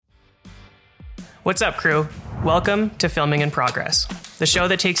What's up, crew? Welcome to Filming in Progress, the show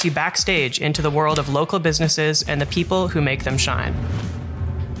that takes you backstage into the world of local businesses and the people who make them shine.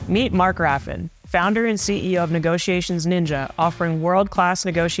 Meet Mark Raffan, founder and CEO of Negotiations Ninja, offering world-class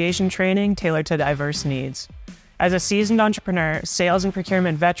negotiation training tailored to diverse needs. As a seasoned entrepreneur, sales and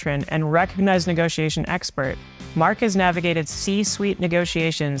procurement veteran, and recognized negotiation expert, Mark has navigated C-suite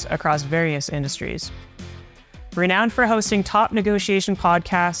negotiations across various industries. Renowned for hosting top negotiation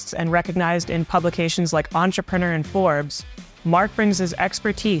podcasts and recognized in publications like Entrepreneur and Forbes, Mark brings his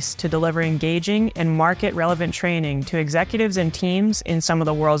expertise to deliver engaging and market-relevant training to executives and teams in some of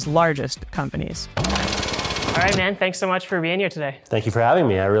the world's largest companies. All right, man. Thanks so much for being here today. Thank you for having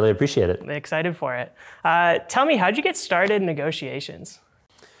me. I really appreciate it. I'm excited for it. Tell me, how'd you get started in negotiations?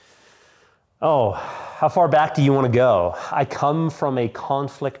 Oh, how far back do you want to go? I come from a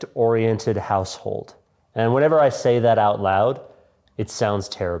conflict-oriented household. And whenever I say that out loud, it sounds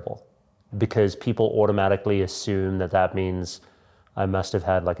terrible because people automatically assume that that means I must have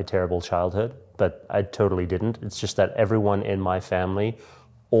had like a terrible childhood, but I totally didn't. It's just that everyone in my family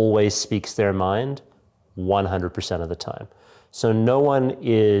always speaks their mind 100% of the time. So no one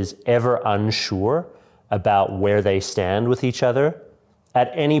is ever unsure about where they stand with each other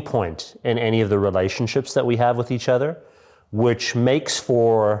at any point in any of the relationships that we have with each other, which makes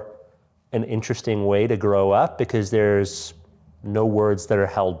for an interesting way to grow up because there's no words that are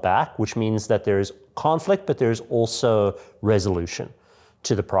held back, which means that there's conflict, but there's also resolution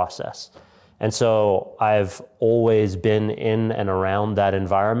to the process. And so I've always been in and around that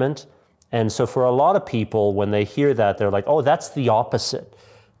environment. And so for a lot of people, when they hear that, they're like, oh, that's the opposite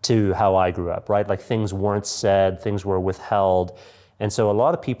to how I grew up, right? Like things weren't said, things were withheld. And so a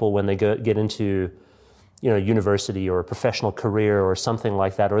lot of people, when they get into university or a professional career or something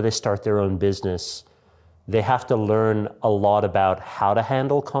like that, or they start their own business, they have to learn a lot about how to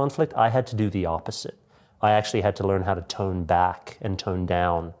handle conflict. I had to do the opposite. I actually had to learn how to tone back and tone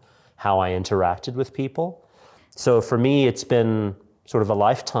down how I interacted with people. So for me, it's been sort of a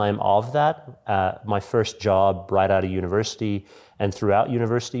lifetime of that. My first job right out of university and throughout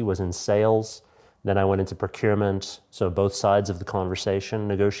university was in sales. Then I went into procurement, so both sides of the conversation,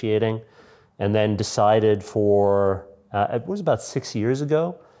 negotiating. And then decided it was about 6 years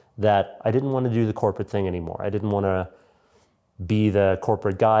ago, that I didn't want to do the corporate thing anymore. I didn't want to be the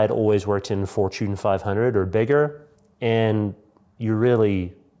corporate guy. I'd always worked in Fortune 500 or bigger. And you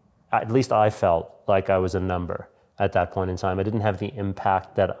really, at least I felt like I was a number at that point in time. I didn't have the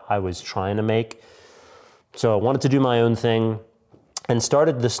impact that I was trying to make. So I wanted to do my own thing and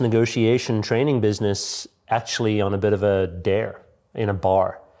started this negotiation training business actually on a bit of a dare in a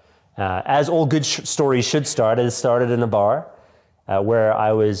bar. As all good stories should start, it started in a bar where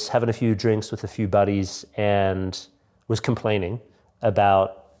I was having a few drinks with a few buddies and was complaining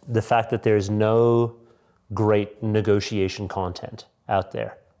about the fact that there's no great negotiation content out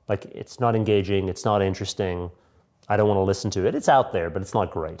there. Like, it's not engaging, it's not interesting, I don't want to listen to it. It's out there, but it's not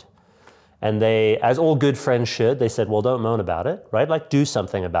great. And they, as all good friends should, they said, well, don't moan about it, right? Like, do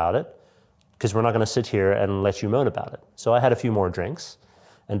something about it, because we're not going to sit here and let you moan about it. So I had a few more drinks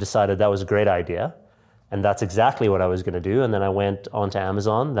and decided that was a great idea. And that's exactly what I was going to do. And then I went onto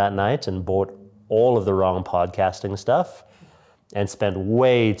Amazon that night and bought all of the wrong podcasting stuff and spent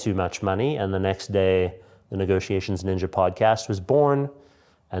way too much money. And the next day, the Negotiations Ninja podcast was born.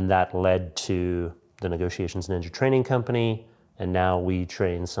 And that led to the Negotiations Ninja training company. And now we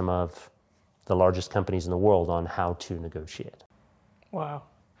train some of the largest companies in the world on how to negotiate. Wow.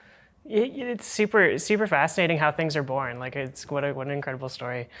 It's super, super fascinating how things are born. Like, it's what an incredible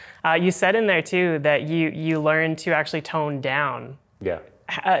story. You said in there too that you learned to actually tone down. Yeah.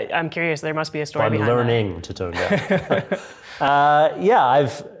 I'm curious. There must be a story behind that. I'm learning to tone down.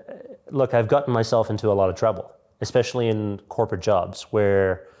 I've gotten myself into a lot of trouble, especially in corporate jobs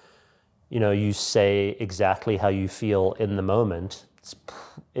where, you say exactly how you feel in the moment.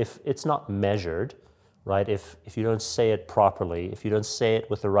 If it's not measured, right? If you don't say it properly, if you don't say it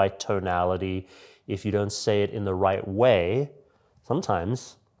with the right tonality, if you don't say it in the right way,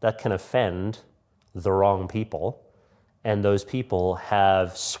 sometimes that can offend the wrong people, and those people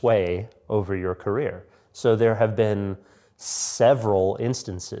have sway over your career. So there have been several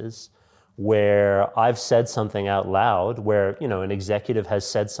instances where I've said something out loud, where, an executive has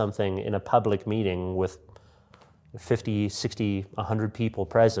said something in a public meeting with 50, 60, 100 people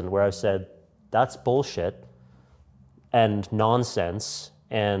present, where I've said, that's bullshit and nonsense,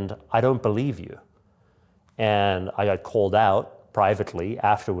 and I don't believe you. And I got called out privately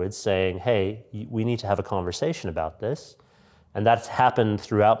afterwards saying, hey, we need to have a conversation about this. And that's happened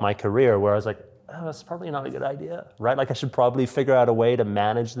throughout my career where I was like, oh, that's probably not a good idea, right? Like I should probably figure out a way to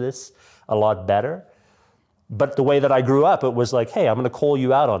manage this a lot better. But the way that I grew up, it was like, hey, I'm going to call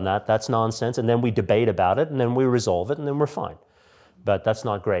you out on that. That's nonsense. And then we debate about it, and then we resolve it, and then we're fine. But that's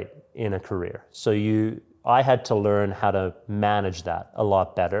not great in a career. So I had to learn how to manage that a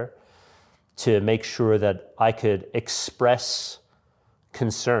lot better to make sure that I could express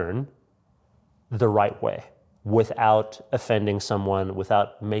concern the right way without offending someone,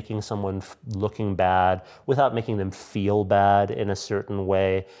 without making someone looking bad, without making them feel bad in a certain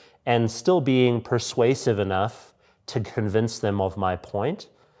way, and still being persuasive enough to convince them of my point.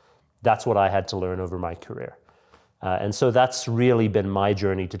 That's what I had to learn over my career. And so that's really been my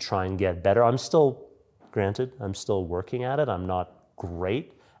journey to try and get better. I'm still working at it. I'm not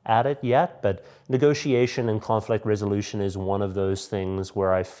great at it yet, but negotiation and conflict resolution is one of those things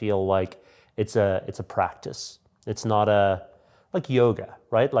where I feel like it's a practice. It's not like yoga,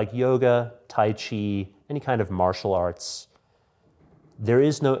 right? Like yoga, Tai Chi, any kind of martial arts. There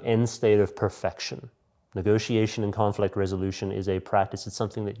is no end state of perfection. Negotiation and conflict resolution is a practice. It's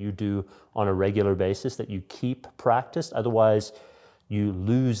something that you do on a regular basis, that you keep practiced. Otherwise, you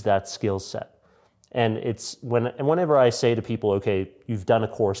lose that skill set. And whenever I say to people, okay, you've done a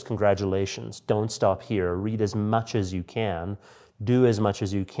course, congratulations, don't stop here, read as much as you can, do as much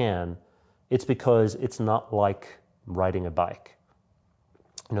as you can, it's because it's not like riding a bike.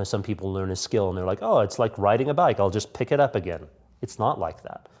 You know, some people learn a skill and they're like, oh, it's like riding a bike, I'll just pick it up again. It's not like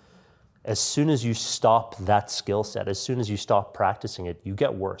that. As soon as you stop that skill set, as soon as you stop practicing it, you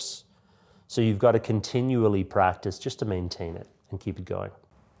get worse. So you've got to continually practice just to maintain it and keep it going.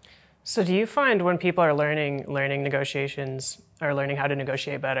 So do you find when people are learning negotiations or learning how to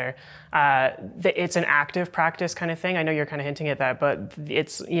negotiate better, that it's an active practice kind of thing? I know you're kind of hinting at that, but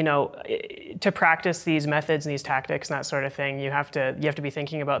it's, to practice these methods and these tactics and that sort of thing, you have to be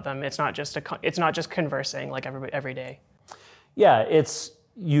thinking about them. It's not just conversing like every day. Yeah,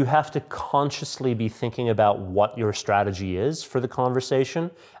 you have to consciously be thinking about what your strategy is for the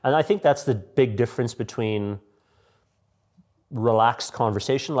conversation. And I think that's the big difference between relaxed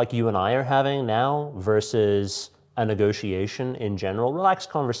conversation like you and I are having now versus a negotiation in general. Relaxed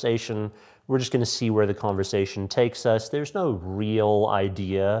conversation, we're just going to see where the conversation takes us. There's no real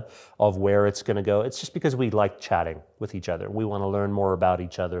idea of where it's going to go. It's just because we like chatting with each other. We want to learn more about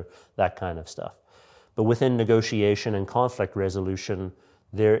each other, that kind of stuff. But within negotiation and conflict resolution,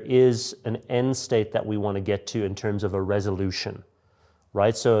 there is an end state that we want to get to in terms of a resolution,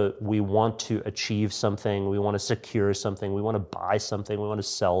 right? So we want to achieve something, we want to secure something, we want to buy something, we want to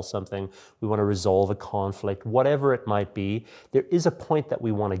sell something, we want to resolve a conflict, whatever it might be, there is a point that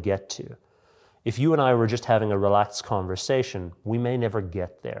we want to get to. If you and I were just having a relaxed conversation, we may never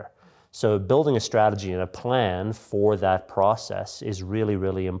get there. So building a strategy and a plan for that process is really,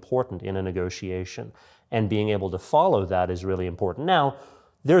 really important in a negotiation. And being able to follow that is really important. Now,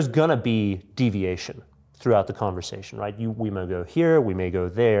 there's gonna be deviation throughout the conversation, right? We may go here, we may go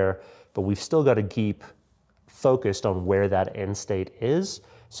there, but we've still got to keep focused on where that end state is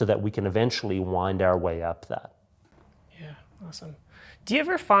so that we can eventually wind our way up that. Yeah, awesome. Do you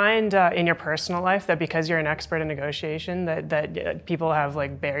ever find in your personal life that because you're an expert in negotiation that people have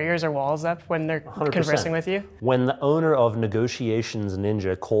like barriers or walls up when they're 100%. Conversing with you? When the owner of Negotiations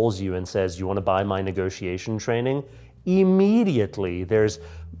Ninja calls you and says, you want to buy my negotiation training, immediately there's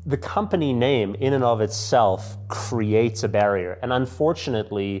the company name in and of itself creates a barrier. And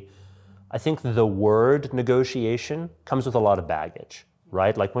unfortunately, I think the word negotiation comes with a lot of baggage,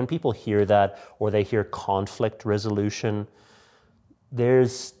 right? Like when people hear that or they hear conflict resolution,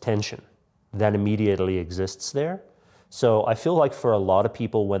 there's tension that immediately exists there. So I feel like for a lot of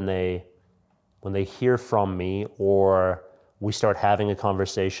people when they hear from me or we start having a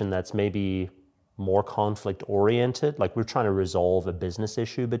conversation that's maybe more conflict oriented, like we're trying to resolve a business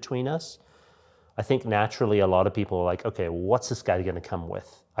issue between us, I think naturally a lot of people are like, okay, what's this guy going to come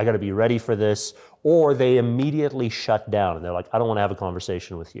with? I got to be ready for this. Or they immediately shut down and they're like, I don't want to have a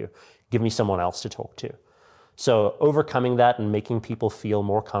conversation with you. Give me someone else to talk to. So overcoming that and making people feel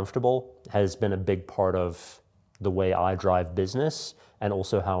more comfortable has been a big part of the way I drive business and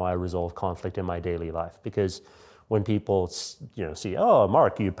also how I resolve conflict in my daily life. Because when people see, oh,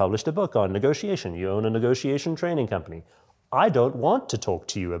 Mark, you published a book on negotiation, you own a negotiation training company, I don't want to talk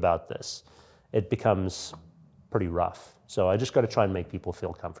to you about this. It becomes pretty rough. So I just got to try and make people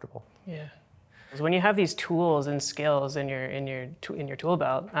feel comfortable. Yeah. When you have these tools and skills in your tool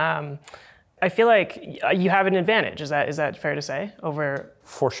belt, I feel like you have an advantage. Is that fair to say? Over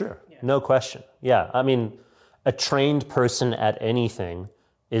For sure, yeah. No question. Yeah, I mean, a trained person at anything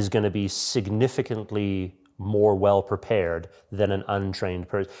is going to be significantly more well prepared than an untrained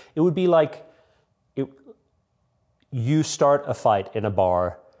person. It would be like you start a fight in a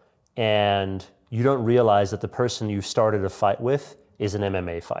bar and you don't realize that the person you started a fight with is an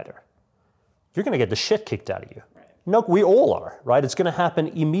MMA fighter. You're going to get the shit kicked out of you. Right. No, we all are, right? It's going to happen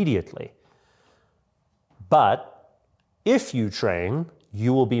immediately. But if you train,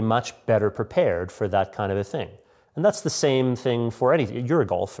 you will be much better prepared for that kind of a thing. And that's the same thing for anything. You're a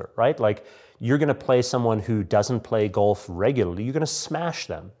golfer, right? Like, you're going to play someone who doesn't play golf regularly, you're going to smash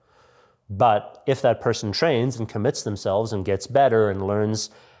them. But if that person trains and commits themselves and gets better and learns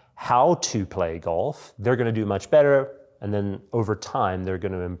how to play golf, they're going to do much better, and then over time they're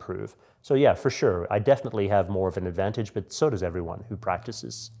going to improve. So yeah, for sure, I definitely have more of an advantage, but so does everyone who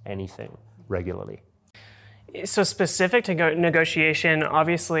practices anything regularly. So specific to negotiation,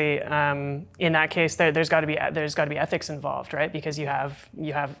 obviously, in that case, there's got to be ethics involved, right? Because you have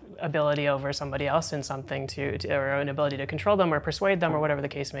ability over somebody else in something or an ability to control them or persuade them or whatever the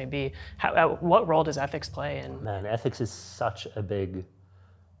case may be. What role does ethics play in? Man, ethics is such a big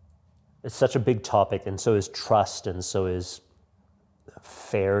topic, and so is trust, and so is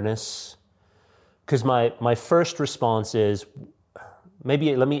fairness. Because my first response is,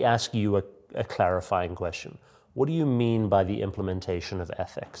 maybe let me ask you a clarifying question. What do you mean by the implementation of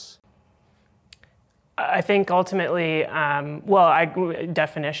ethics? I think ultimately,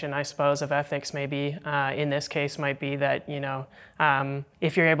 definition, I suppose, of ethics maybe in this case might be that,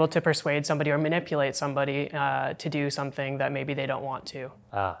 if you're able to persuade somebody or manipulate somebody to do something that maybe they don't want to.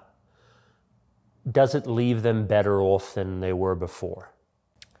 Does it leave them better off than they were before?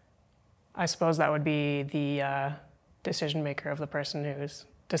 I suppose that would be the decision maker of the person who's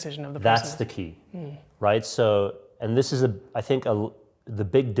decision of the That's person. the key, right? So, and this is I think the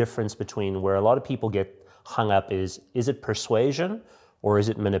big difference between where a lot of people get hung up is it persuasion or is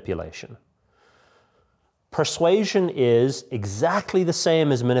it manipulation? Persuasion is exactly the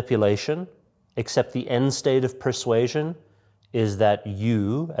same as manipulation, except the end state of persuasion is that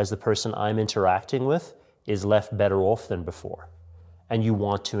you, as the person I'm interacting with, is left better off than before, and you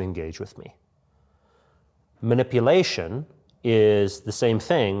want to engage with me. Manipulation is the same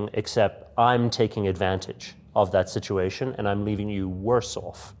thing, except I'm taking advantage of that situation and I'm leaving you worse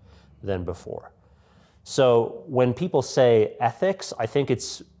off than before. So when people say ethics, I think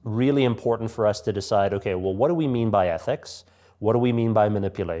it's really important for us to decide, okay, well, what do we mean by ethics? What do we mean by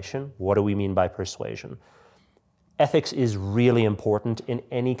manipulation? What do we mean by persuasion? Ethics is really important in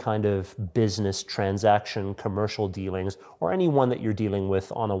any kind of business transaction, commercial dealings, or any one that you're dealing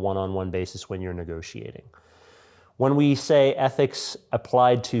with on a one-on-one basis when you're negotiating. When we say ethics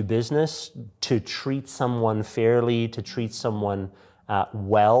applied to business, to treat someone fairly, to treat someone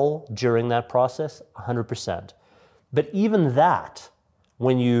well during that process, 100%. But even that,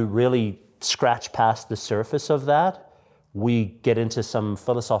 when you really scratch past the surface of that, we get into some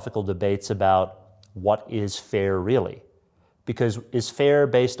philosophical debates about what is fair really. Because is fair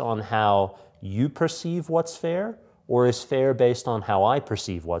based on how you perceive what's fair, or is fair based on how I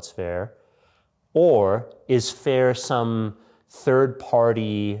perceive what's fair? Or is fair some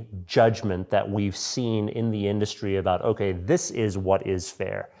third-party judgment that we've seen in the industry about, okay, this is what is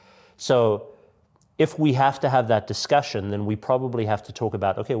fair? So if we have to have that discussion, then we probably have to talk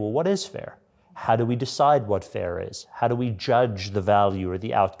about, okay, well, what is fair? How do we decide what fair is? How do we judge the value or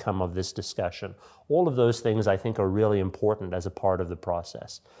the outcome of this discussion? All of those things I think are really important as a part of the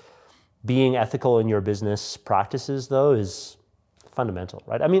process. Being ethical in your business practices, though, is fundamental,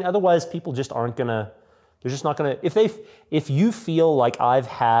 right? I mean, otherwise people just aren't gonna, they're just not gonna, if you feel like I've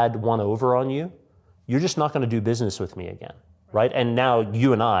had one over on you, you're just not gonna do business with me again, right? And now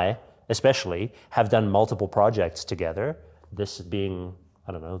you and I, especially, have done multiple projects together, this being,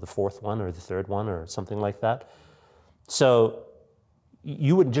 I don't know, the fourth one or the third one or something like that. So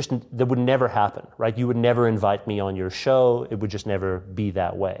that would never happen, right? You would never invite me on your show. It would just never be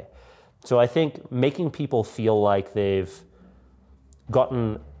that way. So I think making people feel like they've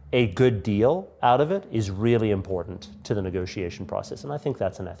gotten a good deal out of it is really important to the negotiation process. And I think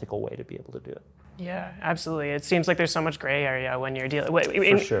that's an ethical way to be able to do it. Yeah, absolutely. It seems like there's so much gray area when you're dealing.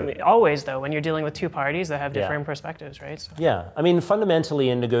 For sure. Always, though, when you're dealing with two parties that have different perspectives, right? So. Yeah, I mean, fundamentally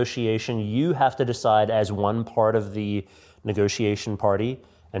in negotiation, you have to decide as one part of the negotiation party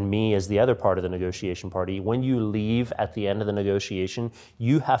and me as the other part of the negotiation party. When you leave at the end of the negotiation,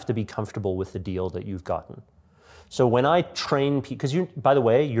 you have to be comfortable with the deal that you've gotten. So when I train people, because by the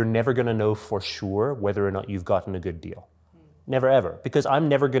way, you're never going to know for sure whether or not you've gotten a good deal. Never ever, because I'm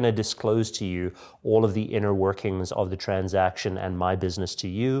never going to disclose to you all of the inner workings of the transaction and my business to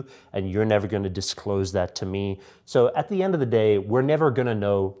you, and you're never going to disclose that to me. So at the end of the day, we're never going to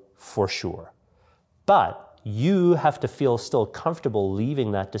know for sure. But you have to feel still comfortable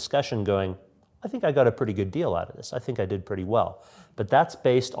leaving that discussion going, I think I got a pretty good deal out of this. I think I did pretty well. But that's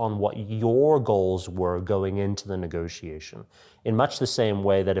based on what your goals were going into the negotiation. In much the same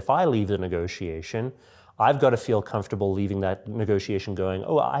way that if I leave the negotiation, I've got to feel comfortable leaving that negotiation going,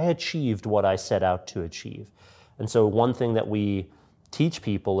 oh, I achieved what I set out to achieve. And so one thing that we teach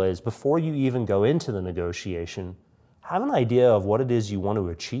people is before you even go into the negotiation, have an idea of what it is you want to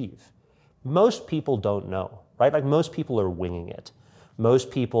achieve. Most people don't know, right? Like most people are winging it.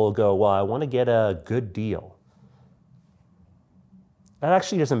 Most people go, well, I want to get a good deal. That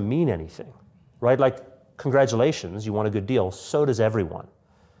actually doesn't mean anything, right? Like, congratulations, you want a good deal. So does everyone.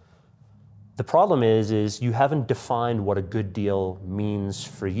 The problem is you haven't defined what a good deal means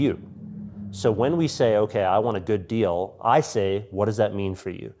for you. So when we say, okay, I want a good deal, I say, what does that mean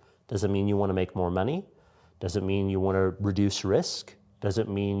for you? Does it mean you want to make more money? Does it mean you want to reduce risk? Does it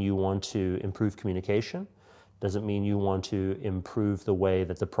mean you want to improve communication? Does it mean you want to improve the way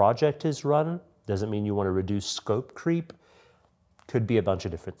that the project is run? Does it mean you want to reduce scope creep? Could be a bunch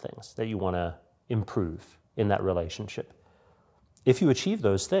of different things that you want to improve in that relationship. If you achieve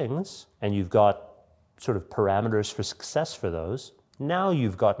those things and you've got sort of parameters for success for those, now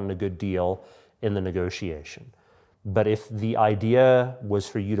you've gotten a good deal in the negotiation. But if the idea was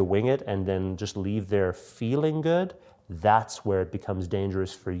for you to wing it and then just leave there feeling good, that's where it becomes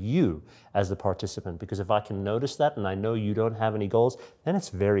dangerous for you as the participant. Because if I can notice that and I know you don't have any goals, then it's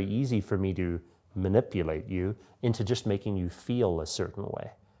very easy for me to manipulate you into just making you feel a certain way.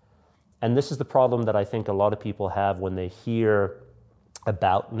 And this is the problem that I think a lot of people have when they hear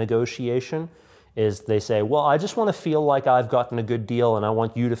about negotiation, is they say, well, I just want to feel like I've gotten a good deal and I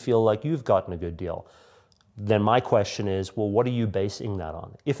want you to feel like you've gotten a good deal. Then my question is, well, what are you basing that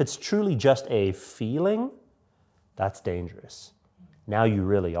on? If it's truly just a feeling, that's dangerous. Now you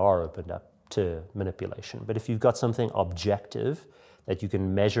really are opened up to manipulation. But if you've got something objective that you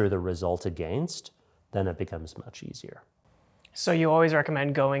can measure the result against, then it becomes much easier. So you always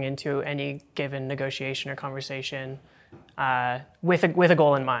recommend going into any given negotiation or conversation with a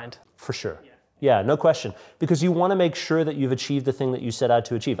goal in mind? For sure. Yeah, no question. Because you want to make sure that you've achieved the thing that you set out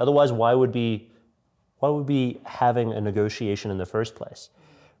to achieve. Otherwise, why would be having a negotiation in the first place,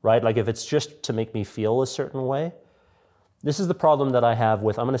 right? Like if it's just to make me feel a certain way. This is the problem that I have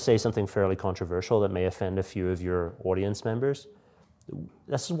with, I'm going to say something fairly controversial that may offend a few of your audience members.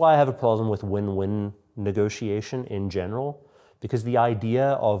 This is why I have a problem with win-win negotiation in general, because the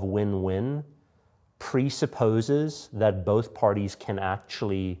idea of win-win presupposes that both parties can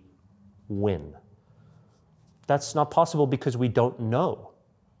actually win. That's not possible because we don't know,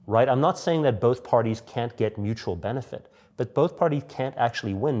 right? I'm not saying that both parties can't get mutual benefit, but both parties can't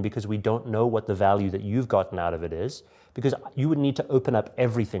actually win because we don't know what the value that you've gotten out of it is, because you would need to open up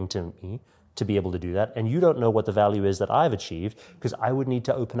everything to me to be able to do that, and you don't know what the value is that I've achieved because I would need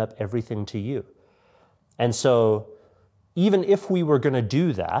to open up everything to you. And so even if we were going to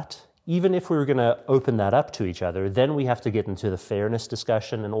do that, even if we were going to open that up to each other, then we have to get into the fairness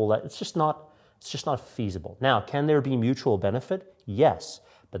discussion and all that. It's just not feasible. Now, can there be mutual benefit? Yes,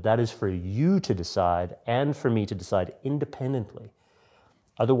 but that is for you to decide and for me to decide independently.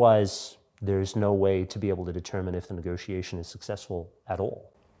 Otherwise, there's no way to be able to determine if the negotiation is successful at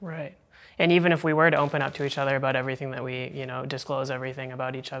all. Right. And even if we were to open up to each other about everything that we, disclose everything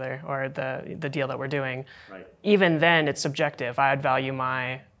about each other or the deal that we're doing, right, even then it's subjective. I'd value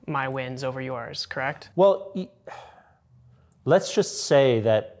my wins over yours, correct? Well, let's just say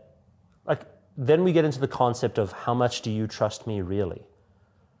that, then we get into the concept of how much do you trust me really,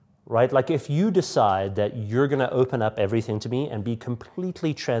 right? Like if you decide that you're going to open up everything to me and be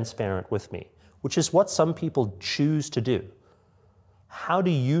completely transparent with me, which is what some people choose to do, how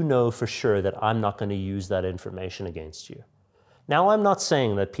do you know for sure that I'm not going to use that information against you? Now, I'm not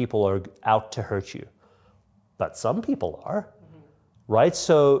saying that people are out to hurt you, but some people are, right?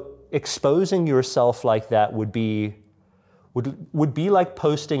 So exposing yourself like that would be like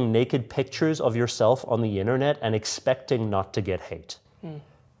posting naked pictures of yourself on the internet and expecting not to get hate.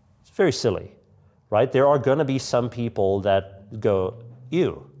 It's very silly, right? There are going to be some people that go,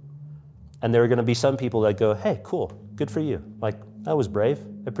 ew. And there are going to be some people that go, hey, cool, good for you. Like, that was brave,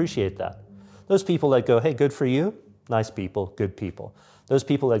 appreciate that. Those people that go, hey, good for you, nice people, good people. Those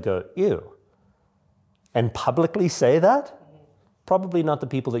people that go, ew, and publicly say that, probably not the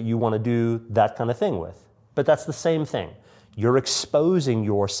people that you want to do that kind of thing with. But that's the same thing. You're exposing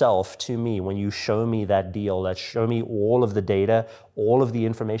yourself to me when you show me that deal, that show me all of the data, all of the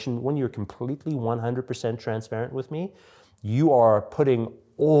information. When you're completely 100% transparent with me, you are putting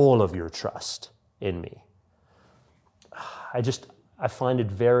all of your trust in me. I find it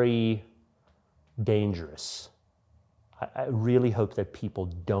very dangerous. I really hope that people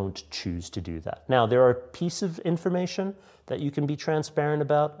don't choose to do that. Now, there are pieces of information that you can be transparent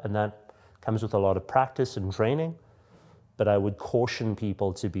about, and that comes with a lot of practice and training, but I would caution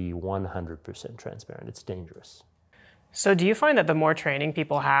people to be 100% transparent. It's dangerous. So do you find that the more training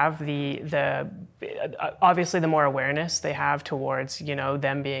people have, obviously the more awareness they have towards,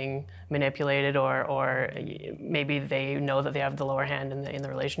 them being manipulated or maybe they know that they have the lower hand in the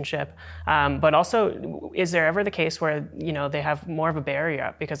relationship. But also, is there ever the case where, they have more of a barrier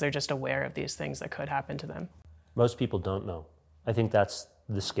up because they're just aware of these things that could happen to them? Most people don't know. I think that's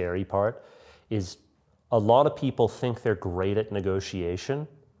the scary part, is a lot of people think they're great at negotiation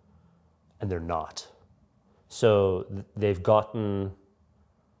and they're not. So they've gotten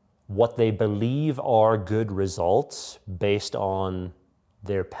what they believe are good results based on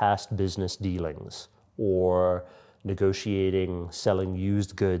their past business dealings or negotiating, selling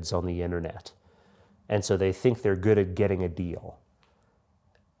used goods on the internet. And so they think they're good at getting a deal.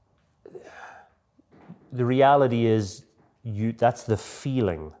 The reality is that's the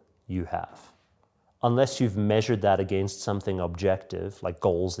feeling you have. Unless you've measured that against something objective, like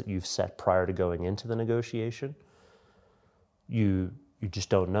goals that you've set prior to going into the negotiation, you just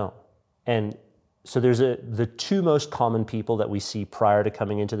don't know. And so the two most common people that we see prior to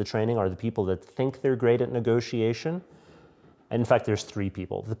coming into the training are the people that think they're great at negotiation. And in fact, there's three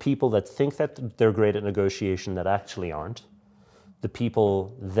people. The people that think that they're great at negotiation that actually aren't. The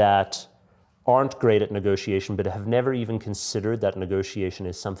people that aren't great at negotiation but have never even considered that negotiation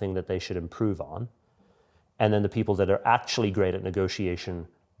is something that they should improve on. And then the people that are actually great at negotiation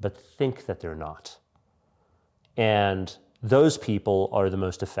but think that they're not. And those people are the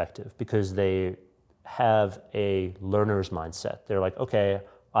most effective because they have a learner's mindset. They're like, okay,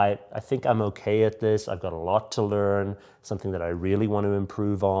 I think I'm okay at this. I've got a lot to learn, something that I really want to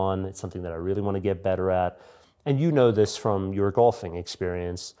improve on. It's something that I really want to get better at. And you know this from your golfing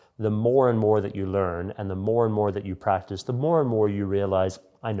experience. The more and more that you learn and the more that you practice, the more and more you realize,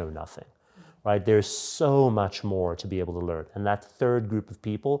 I know nothing. Right? There's so much more to be able to learn. And that third group of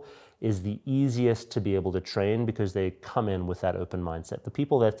people is the easiest to be able to train because they come in with that open mindset. The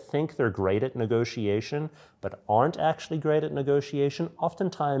people that think they're great at negotiation but aren't actually great at negotiation,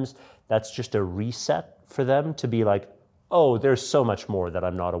 oftentimes that's just a reset for them to be like, oh, there's so much more that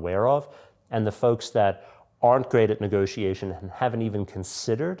I'm not aware of. And the folks that aren't great at negotiation and haven't even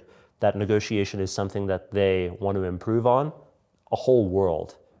considered that negotiation is something that they want to improve on, a whole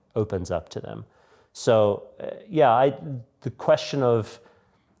world opens up to them. So the question of,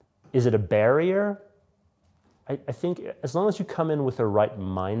 is it a barrier? I think as long as you come in with the right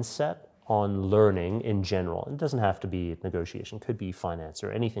mindset on learning in general, it doesn't have to be negotiation, it could be finance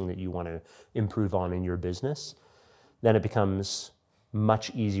or anything that you want to improve on in your business, then it becomes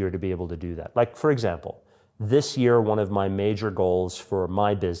much easier to be able to do that. Like, for example, this year, one of my major goals for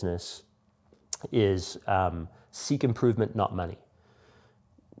my business is seek improvement, not money.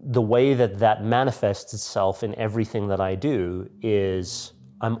 The way that manifests itself in everything that I do is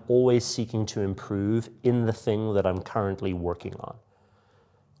I'm always seeking to improve in the thing that I'm currently working on,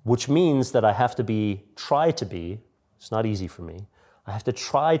 which means that I have to try to be, it's not easy for me, I have to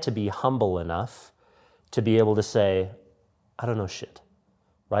try to be humble enough to be able to say, I don't know shit,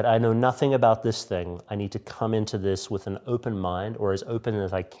 right? I know nothing about this thing. I need to come into this with an open mind, or as open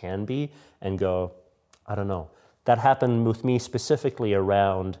as I can be, and go, I don't know. That happened with me specifically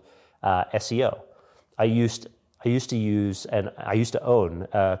around SEO. I used to own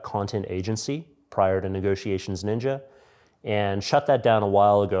a content agency prior to Negotiations Ninja, and shut that down a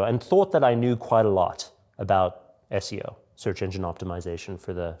while ago and thought that I knew quite a lot about SEO, search engine optimization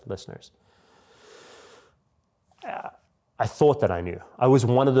for the listeners. I thought that I knew. I was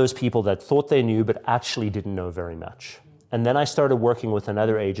one of those people that thought they knew but actually didn't know very much. And then I started working with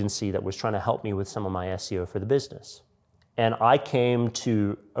another agency that was trying to help me with some of my SEO for the business. And I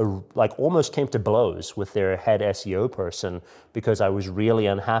almost came to blows with their head SEO person because I was really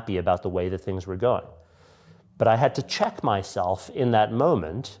unhappy about the way that things were going. But I had to check myself in that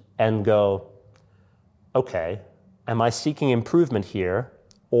moment and go, okay, am I seeking improvement here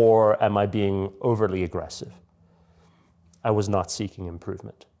or am I being overly aggressive? I was not seeking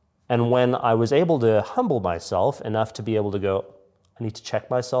improvement. And when I was able to humble myself enough to be able to go, I need to check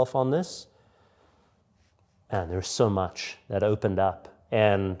myself on this, and there's so much that opened up.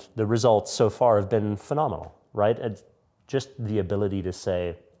 And the results so far have been phenomenal, right? And just the ability to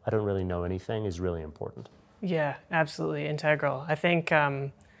say, I don't really know anything is really important. Yeah, absolutely integral. I think,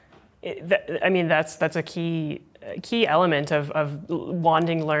 that's a key key element of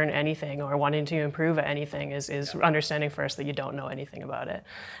wanting to learn anything or wanting to improve at anything is understanding first that you don't know anything about it.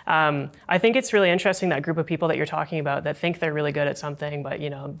 I think it's really interesting, that group of people that you're talking about that think they're really good at something, but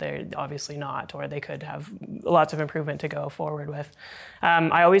they're obviously not, or they could have lots of improvement to go forward with.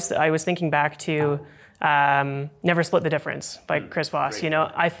 I was thinking back to Never Split the Difference by Chris Voss.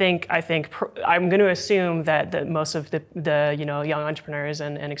 I think I'm going to assume that most of the young entrepreneurs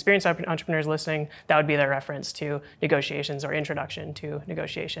and experienced entrepreneurs listening, that would be their reference to negotiations or introduction to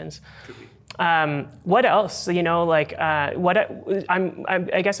negotiations. What else? I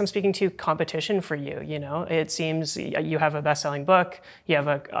guess I'm speaking to competition for you. It seems you have a best-selling book, you have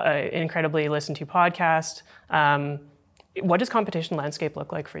an incredibly listened to podcast. What does competition landscape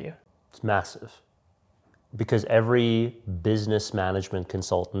look like for you? It's massive. Because every business management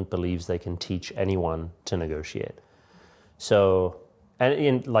consultant believes they can teach anyone to negotiate. So,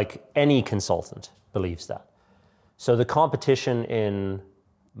 and any consultant believes that. So the competition in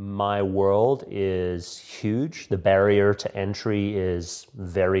my world is huge. The barrier to entry is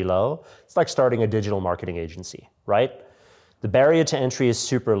very low. It's like starting a digital marketing agency, right? The barrier to entry is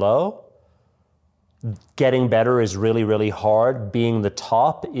super low. Getting better is really, really hard. Being the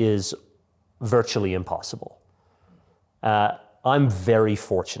top is virtually impossible. I'm very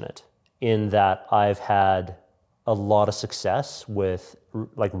fortunate in that I've had a lot of success with,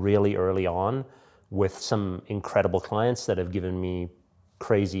 really early on, with some incredible clients that have given me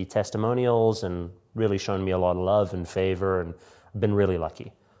crazy testimonials and really shown me a lot of love and favor, and I've been really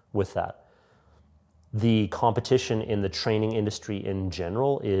lucky with that. The competition in the training industry in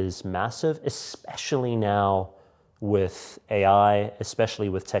general is massive, especially now with AI, especially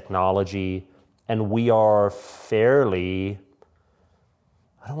with technology. And we are fairly,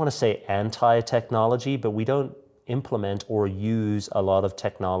 I don't want to say anti-technology, but we don't implement or use a lot of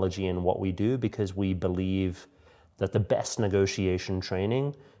technology in what we do because we believe that the best negotiation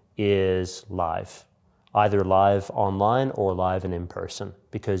training is live, either live online or live and in person,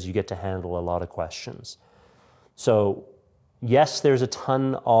 because you get to handle a lot of questions. So yes, there's a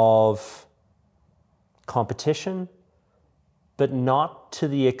ton of competition, but not to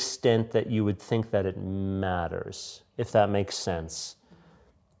the extent that you would think that it matters, if that makes sense.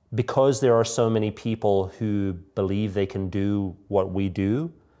 Because there are so many people who believe they can do what we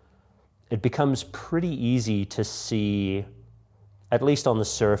do, it becomes pretty easy to see, at least on the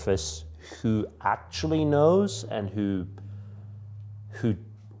surface, who actually knows and who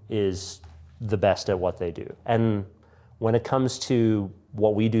is the best at what they do. And when it comes to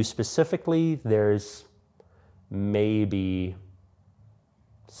what we do specifically, there's maybe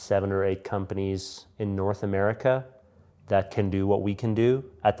 7 or 8 companies in North America that can do what we can do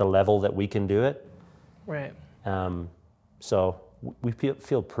at the level that we can do it. Right. So we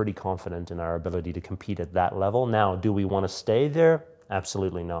feel pretty confident in our ability to compete at that level. Now, do we want to stay there?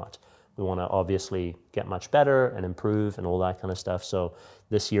 Absolutely not. We want to obviously get much better and improve and all that kind of stuff. So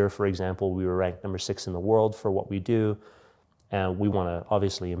this year, for example, we were ranked number 6 in the world for what we do. And we want to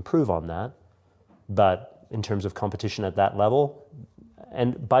obviously improve on that. But in terms of competition at that level,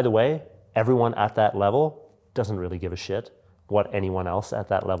 and by the way, everyone at that level doesn't really give a shit what anyone else at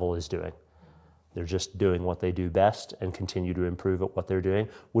that level is doing. They're just doing what they do best and continue to improve at what they're doing,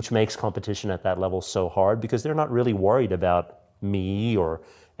 which makes competition at that level so hard because they're not really worried about me or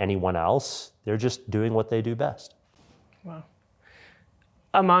anyone else. They're just doing what they do best. Wow.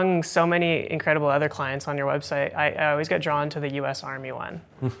 Among so many incredible other clients on your website, I always get drawn to the U.S. Army one.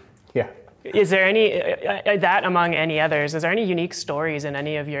 Yeah. Is there any, that among any others, is there any unique stories in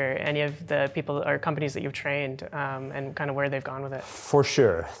any of the people or companies that you've trained and kind of where they've gone with it? For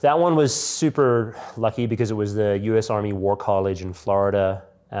sure. That one was super lucky because it was the U.S. Army War College in Florida.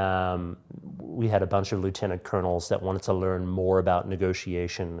 We had a bunch of lieutenant colonels that wanted to learn more about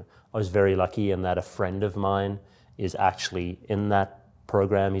negotiation. I was very lucky in that a friend of mine is actually in that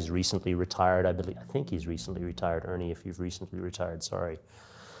program. He's recently retired, I believe. I think he's recently retired. Ernie, if you've recently retired, sorry.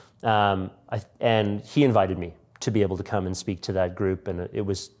 And he invited me to be able to come and speak to that group. And it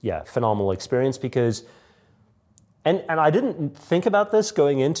was, phenomenal experience because, and I didn't think about this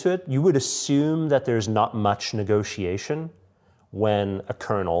going into it. You would assume that there's not much negotiation when a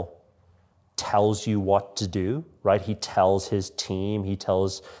colonel tells you what to do, right? He tells his team, he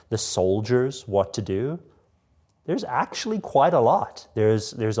tells the soldiers what to do. There's actually quite a lot.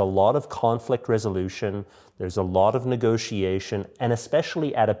 There's a lot of conflict resolution, there's a lot of negotiation, and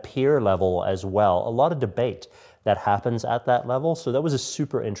especially at a peer level as well, a lot of debate that happens at that level. So that was a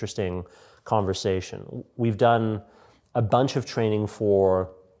super interesting conversation. We've done a bunch of training for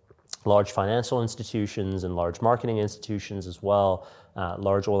large financial institutions and large marketing institutions as well,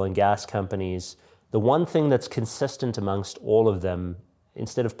 large oil and gas companies, The one thing that's consistent amongst all of them,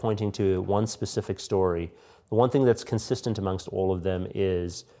 instead of pointing to one specific story, the one thing that's consistent amongst all of them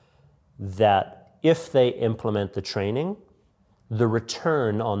is that if they implement the training, the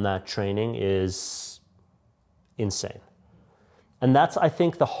return on that training is insane. And that's, I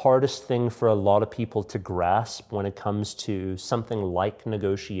think, the hardest thing for a lot of people to grasp when it comes to something like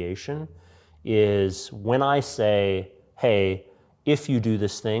negotiation is when I say, hey, if you do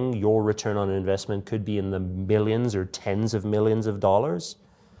this thing, your return on investment could be in the millions or tens of millions of dollars.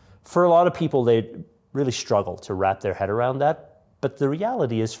 For a lot of people, they really struggle to wrap their head around that. But the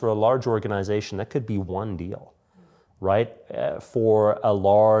reality is for a large organization, that could be one deal, right? For a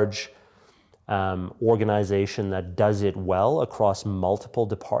large organization that does it well across multiple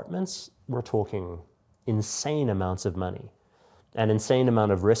departments, we're talking insane amounts of money, an insane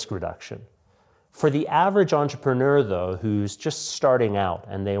amount of risk reduction. For the average entrepreneur, though, who's just starting out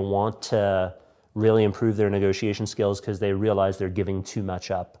and they want to really improve their negotiation skills because they realize they're giving too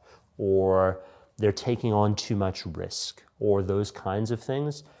much up or they're taking on too much risk or those kinds of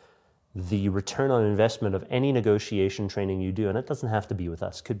things, the return on investment of any negotiation training you do, and it doesn't have to be with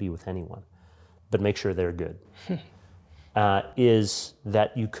us, could be with anyone, but make sure they're good, is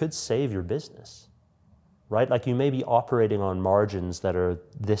that you could save your business, right? Like you may be operating on margins that are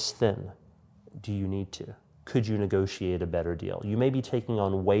this thin. Do you need to? Could you negotiate a better deal? You may be taking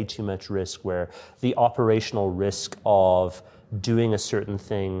on way too much risk where the operational risk of doing a certain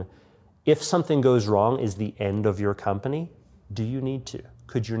thing, if something goes wrong, is the end of your company. Do you need to?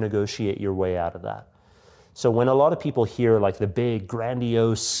 Could you negotiate your way out of that? So when a lot of people hear like the big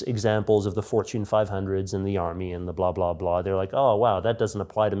grandiose examples of the Fortune 500s and the army and the blah, blah, blah, they're like, oh, wow, that doesn't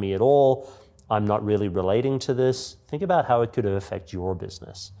apply to me at all. I'm not really relating to this. Think about how it could affect your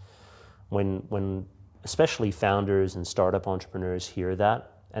business. When especially founders and startup entrepreneurs hear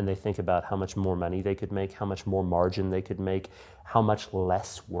that and they think about how much more money they could make, how much more margin they could make, how much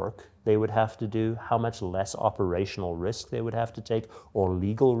less work they would have to do, how much less operational risk they would have to take or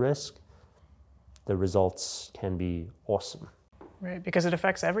legal risk, the results can be awesome. Right, because it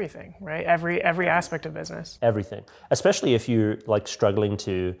affects everything, right? Every aspect of business. Everything, especially if you're like struggling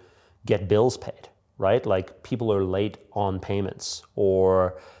to get bills paid, right? Like people are late on payments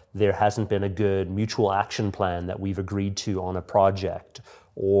or there hasn't been a good mutual action plan that we've agreed to on a project,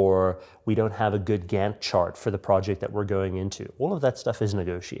 or we don't have a good Gantt chart for the project that we're going into. All of that stuff is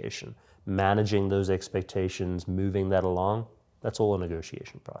negotiation. Managing those expectations, moving that along, that's all a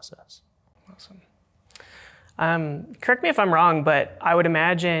negotiation process. Awesome. Correct me if I'm wrong, but I would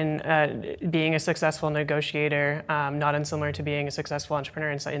imagine being a successful negotiator, not unsimilar to being a successful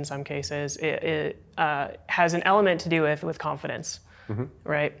entrepreneur in some cases, it has an element to do with confidence. Mm-hmm.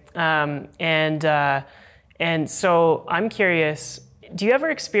 Right? And so I'm curious, do you ever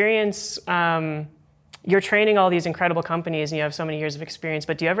experience, you're training all these incredible companies and you have so many years of experience,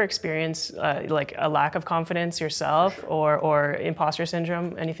 but do you ever experience like a lack of confidence yourself or imposter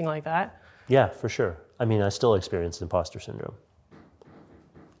syndrome, anything like that? Yeah, for sure. I mean, I still experience imposter syndrome.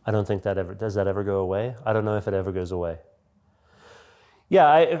 I don't think does that ever go away? I don't know if it ever goes away.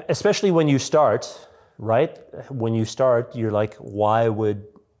 Yeah, especially when you start, right? When you start, you're like, why would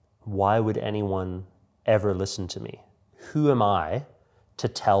anyone ever listen to me? Who am I to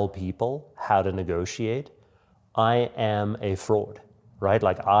tell people how to negotiate? I am a fraud, right?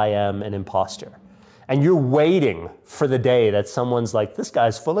 Like I am an imposter. And you're waiting for the day that someone's like, this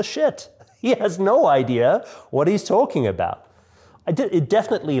guy's full of shit. He has no idea what he's talking about. It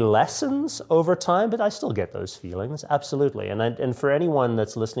definitely lessens over time, but I still get those feelings, absolutely. And for anyone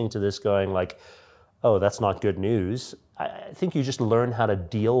that's listening to this going like, oh, that's not good news, I think you just learn how to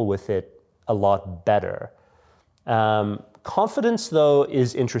deal with it a lot better. Confidence, though,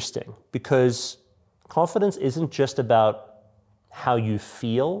 is interesting because confidence isn't just about how you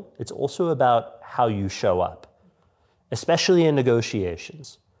feel, it's also about how you show up, especially in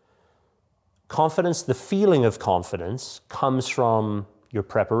negotiations. Confidence, the feeling of confidence, comes from your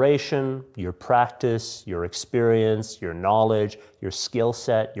preparation, your practice, your experience, your knowledge, your skill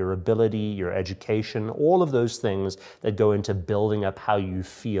set, your ability, your education, all of those things that go into building up how you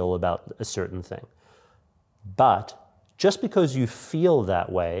feel about a certain thing. But just because you feel that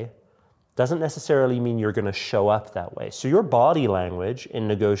way doesn't necessarily mean you're going to show up that way. So your body language in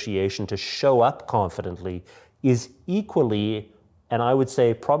negotiation to show up confidently is equally, and I would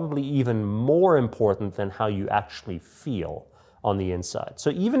say probably even more important than how you actually feel on the inside. So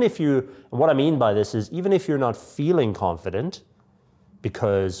even if and what I mean by this is even if you're not feeling confident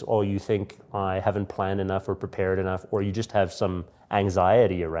because, you think I haven't planned enough or prepared enough, or you just have some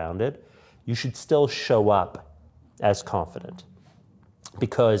anxiety around it, you should still show up as confident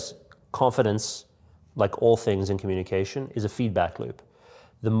because confidence like all things in communication, is a feedback loop.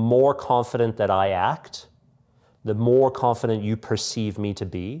 The more confident that I act, the more confident you perceive me to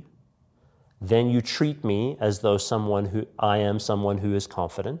be, then you treat me as though I am someone who is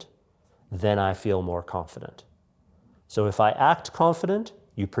confident, then I feel more confident. So if I act confident,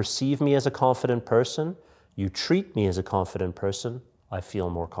 you perceive me as a confident person, you treat me as a confident person, I feel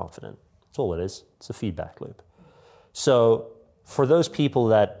more confident. That's all it is. It's a feedback loop. So for those people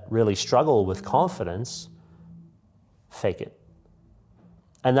that really struggle with confidence, fake it.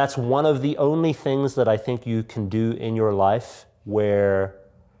 And that's one of the only things that I think you can do in your life where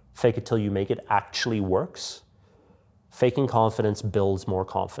fake it till you make it actually works. Faking confidence builds more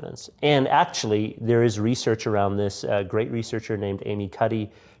confidence. And actually, there is research around this. A great researcher named Amy Cuddy,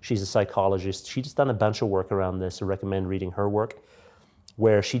 she's a psychologist. She's done a bunch of work around this. I recommend reading her work,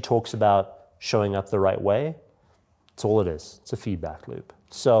 where she talks about showing up the right way. That's all it is. It's a feedback loop.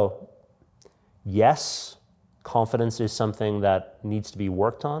 So, yes, confidence is something that needs to be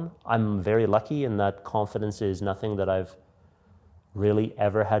worked on. I'm very lucky in that confidence is nothing that I've really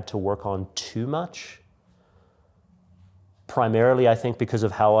ever had to work on too much. Primarily, I think, because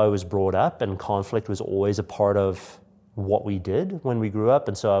of how I was brought up, and conflict was always a part of what we did when we grew up,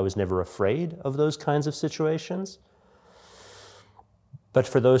 and so I was never afraid of those kinds of situations. But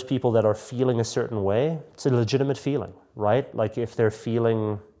for those people that are feeling a certain way, it's a legitimate feeling, right? Like if they're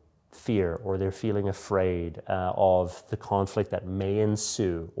feeling fear or they're feeling afraid of the conflict that may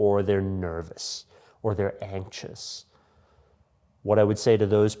ensue, or they're nervous or they're anxious, what I would say to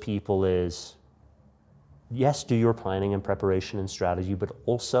those people is, yes, do your planning and preparation and strategy, but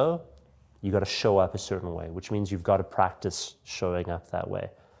also you got to show up a certain way, which means you've got to practice showing up that way.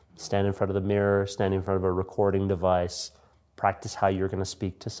 Stand in front of the mirror, stand in front of a recording device, practice how you're going to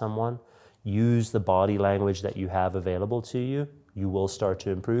speak to someone. Use the body language that you have available to you. You will start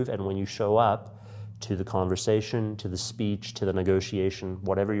to improve. And when you show up to the conversation, to the speech, to the negotiation,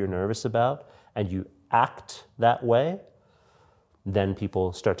 whatever you're nervous about, and you act that way, then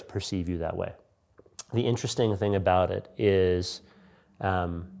people start to perceive you that way. The interesting thing about it is,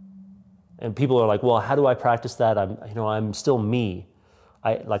 and people are like, well, how do I practice that? I'm still me.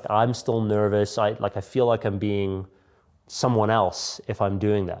 I'm still nervous. I feel like I'm being someone else if I'm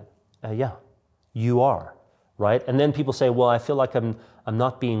doing that. Yeah, you are, right? And then people say, well, I feel like I'm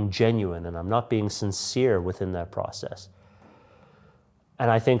not being genuine and I'm not being sincere within that process. And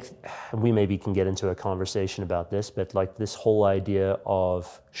I think we maybe can get into a conversation about this, but like this whole idea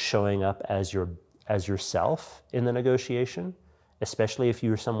of showing up as yourself in the negotiation, especially if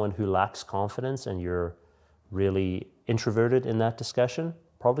you're someone who lacks confidence and you're really introverted in that discussion,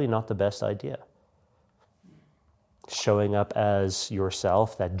 probably not the best idea. Showing up as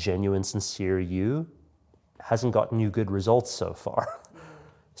yourself, that genuine, sincere you, hasn't gotten you good results so far.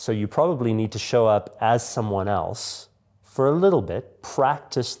 So you probably need to show up as someone else for a little bit,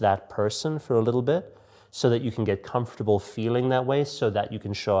 practice that person for a little bit, so that you can get comfortable feeling that way, so that you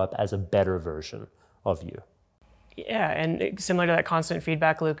can show up as a better version of you. Yeah, and similar to that constant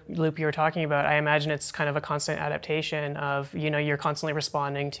feedback loop you were talking about, I imagine it's kind of a constant adaptation of, you're constantly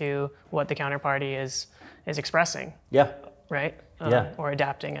responding to what the counterparty is expressing. Yeah. Right? Yeah. Or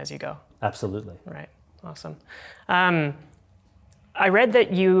adapting as you go. Absolutely. Right. Awesome. I read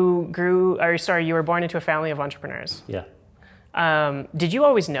that you were born into a family of entrepreneurs. Yeah. Did you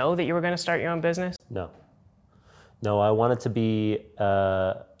always know that you were going to start your own business? No, I wanted to be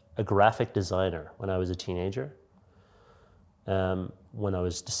a graphic designer when I was a teenager. When I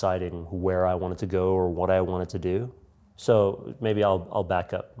was deciding where I wanted to go or what I wanted to do. So maybe I'll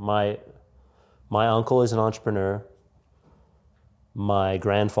back up. My uncle is an entrepreneur. My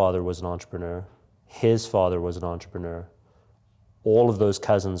grandfather was an entrepreneur. His father was an entrepreneur. All of those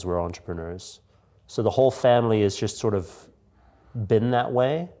cousins were entrepreneurs. So the whole family has just sort of been that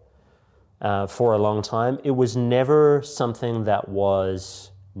way for a long time. It was never something that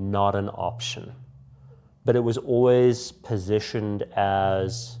was not an option, but it was always positioned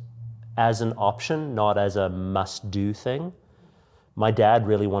as an option, not as a must-do thing. My dad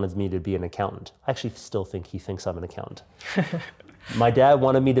really wanted me to be an accountant. I actually still think he thinks I'm an accountant. My dad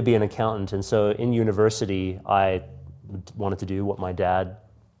wanted me to be an accountant, and so in university, I wanted to do what my dad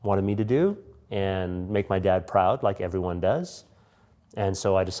wanted me to do and make my dad proud, like everyone does. And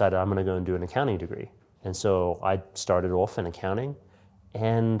so I decided I'm going to go and do an accounting degree. And so I started off in accounting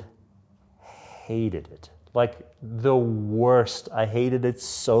and hated it. Like the worst. I hated it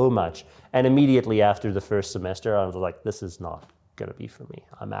so much. And immediately after the first semester, I was like, this is not going to be for me.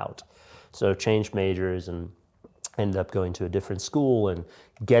 I'm out. So changed majors and ended up going to a different school and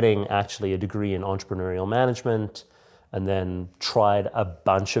getting actually a degree in entrepreneurial management. and then tried a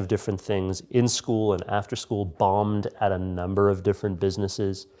bunch of different things in school and after school, bombed at a number of different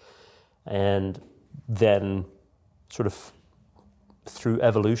businesses, and then sort of through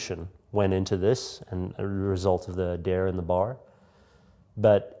evolution went into this and a result of the dare in the bar.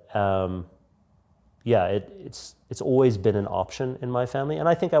 But it's always been an option in my family. And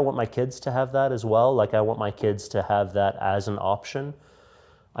I think I want my kids to have that as well. Like, I want my kids to have that as an option.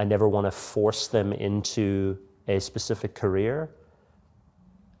 I never want to force them into a specific career.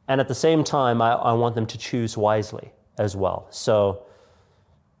 And at the same time, I want them to choose wisely as well. So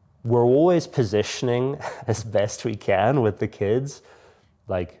we're always positioning as best we can with the kids,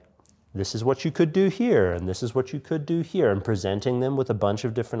 like, this is what you could do here, and this is what you could do here, and presenting them with a bunch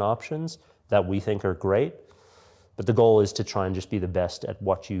of different options that we think are great. But the goal is to try and just be the best at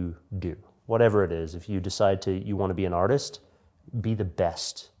what you do, whatever it is. If you decide you want to be an artist, be the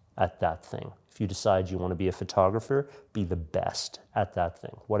best at that thing. If you decide you want to be a photographer, be the best at that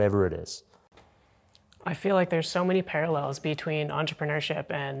thing, whatever it is. I feel like there's so many parallels between entrepreneurship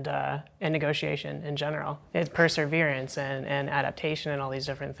and negotiation in general. It's perseverance and adaptation and all these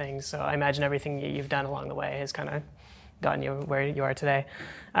different things. So I imagine everything you've done along the way has kind of gotten you where you are today.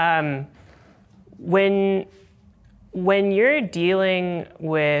 When you're dealing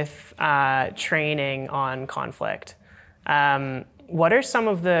with training on conflict, what are some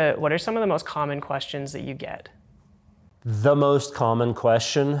of the most common questions that you get? The most common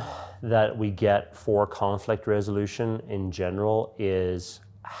question that we get for conflict resolution in general is,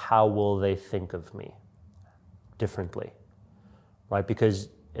 how will they think of me differently, right? Because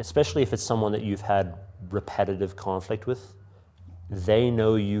especially if it's someone that you've had repetitive conflict with, they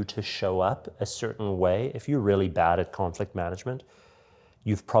know you to show up a certain way. If you're really bad at conflict management,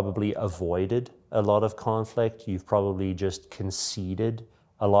 you've probably avoided a lot of conflict. You've probably just conceded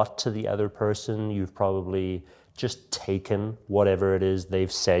a lot to the other person. You've probably just taken whatever it is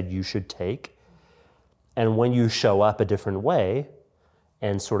they've said you should take. And when you show up a different way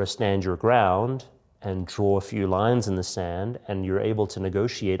and sort of stand your ground and draw a few lines in the sand, and you're able to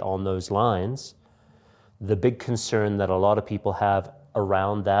negotiate on those lines, the big concern that a lot of people have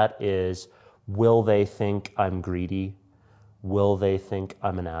around that is, will they think I'm greedy? Will they think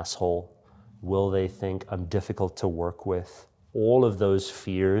I'm an asshole? Will they think I'm difficult to work with? All of those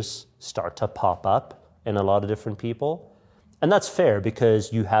fears start to pop up in a lot of different people. And that's fair,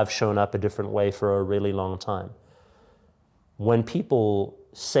 because you have shown up a different way for a really long time. When people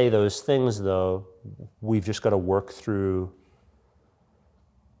say those things, though, we've just got to work through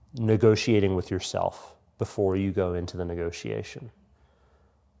negotiating with yourself before you go into the negotiation,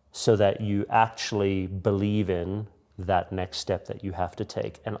 so that you actually believe in that next step that you have to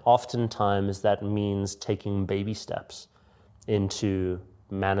take. And oftentimes that means taking baby steps into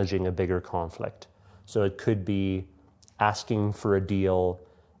managing a bigger conflict. So it could be asking for a deal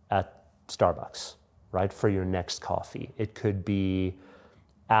at Starbucks, right, for your next coffee. It could be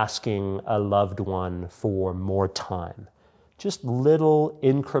asking a loved one for more time. Just little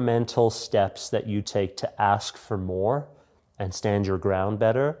incremental steps that you take to ask for more and stand your ground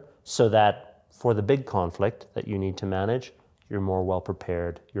better, so that for the big conflict that you need to manage, you're more well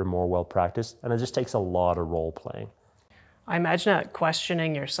prepared, you're more well practiced, and it just takes a lot of role playing. I imagine that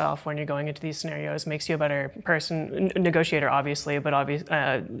questioning yourself when you're going into these scenarios makes you a better person, negotiator obviously, but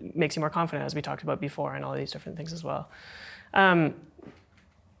makes you more confident, as we talked about before, and all these different things as well.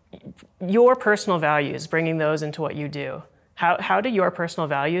 Your personal values, bringing those into what you do, how do your personal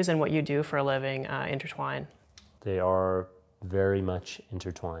values and what you do for a living intertwine? They are very much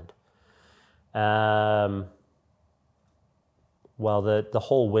intertwined. Well, the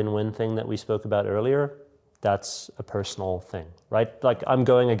whole win-win thing that we spoke about earlier, that's a personal thing, right? Like, I'm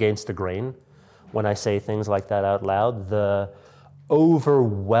going against the grain when I say things like that out loud. The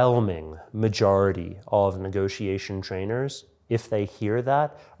overwhelming majority of negotiation trainers, if they hear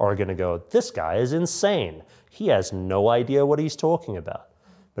that, are going to go, this guy is insane. He has no idea what he's talking about.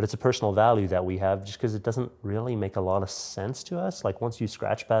 But it's a personal value that we have, just because it doesn't really make a lot of sense to us. Like, once you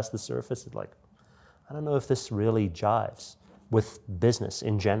scratch past the surface, it's like, I don't know if this really jives with business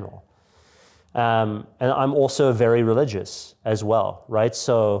in general. And I'm also very religious as well, right?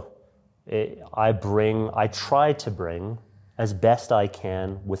 So I try to bring, as best I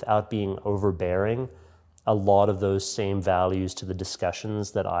can, without being overbearing, a lot of those same values to the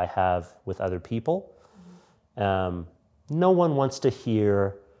discussions that I have with other people. No one wants to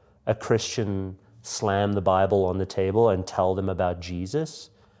hear a Christian slam the Bible on the table and tell them about Jesus,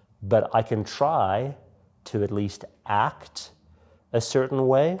 but I can try to at least act a certain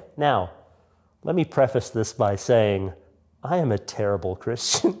way. Now, let me preface this by saying, I am a terrible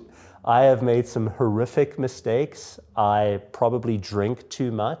Christian. I have made some horrific mistakes. I probably drink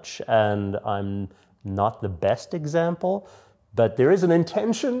too much, and I'm not the best example, but there is an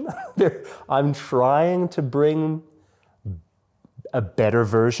intention. I'm trying to bring a better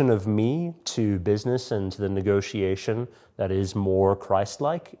version of me to business and to the negotiation that is more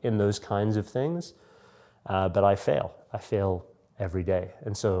Christ-like in those kinds of things. But I fail. I fail every day.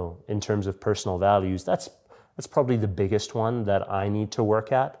 And so in terms of personal values, that's probably the biggest one that I need to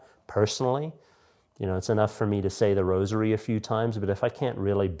work at personally. You know, it's enough for me to say the rosary a few times, but if I can't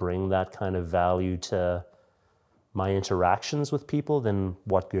really bring that kind of value to my interactions with people, then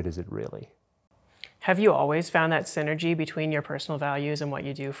what good is it really? Have you always found that synergy between your personal values and what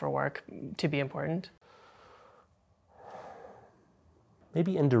you do for work to be important?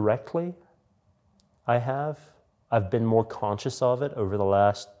 Maybe indirectly, I have. I've been more conscious of it over the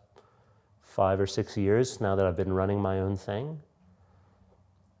last 5 or 6 years now that I've been running my own thing.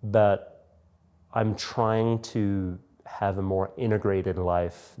 But I'm trying to have a more integrated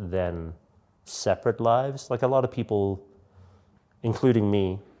life than separate lives. Like a lot of people, including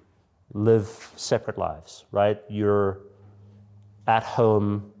me, live separate lives, right? You're at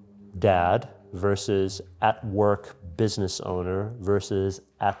home dad versus at work business owner versus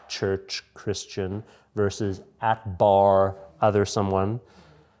at church Christian versus at bar other someone.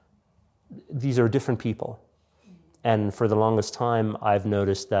 These are different people. And for the longest time, I've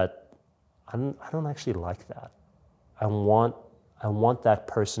noticed that I don't actually like that. I want that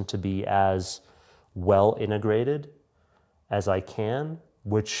person to be as well integrated as I can,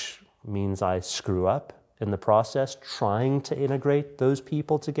 which means I screw up in the process trying to integrate those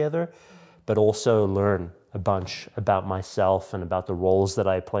people together, but also learn a bunch about myself and about the roles that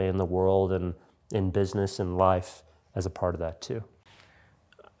I play in the world and in business and life as a part of that too.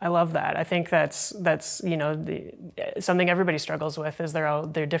 I love that. I think that's something everybody struggles with is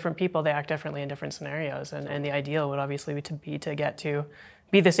they're different people, they act differently in different scenarios, and the ideal would obviously be to get to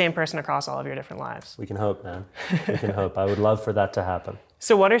be the same person across all of your different lives. We can hope, man. We can hope. I would love for that to happen.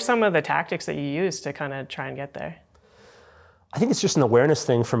 So what are some of the tactics that you use to kind of try and get there? I think it's just an awareness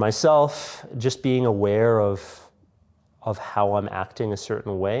thing for myself, just being aware of how I'm acting a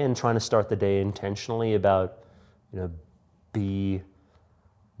certain way and trying to start the day intentionally about,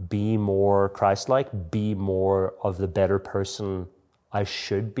 be more Christ-like, be more of the better person I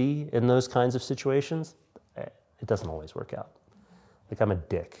should be in those kinds of situations. It doesn't always work out. Like I'm a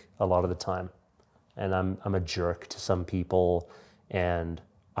dick a lot of the time, and I'm a jerk to some people, and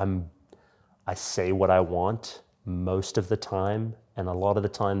I say what I want most of the time, and a lot of the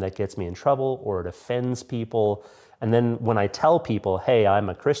time that gets me in trouble or it offends people. And then when I tell people, hey, I'm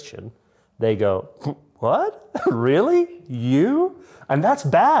a Christian, they go, what? Really? You? And that's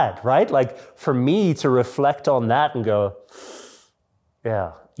bad, right? Like for me to reflect on that and go,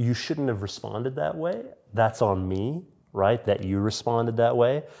 yeah, you shouldn't have responded that way. That's on me, right? That you responded that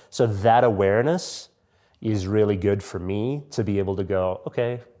way. So that awareness is really good for me to be able to go,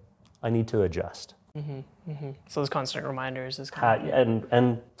 okay, I need to adjust. Mm-hmm, mm-hmm. So those constant reminders is kind of...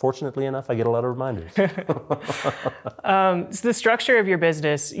 And fortunately enough, I get a lot of reminders. So the structure of your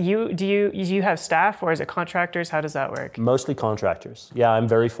business, do you have staff or is it contractors? How does that work? Mostly contractors. Yeah, I'm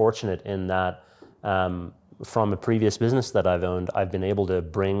very fortunate in that from a previous business that I've owned, I've been able to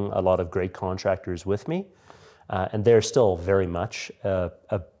bring a lot of great contractors with me. And they're still very much a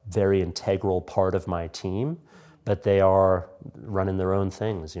very integral part of my team. But they are running their own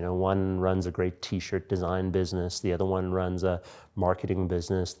things. One runs a great t-shirt design business. The other one runs a marketing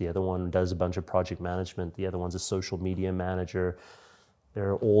business. The other one does a bunch of project management. The other one's a social media manager.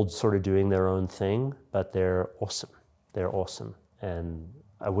 They're all sort of doing their own thing, but they're awesome. They're awesome. And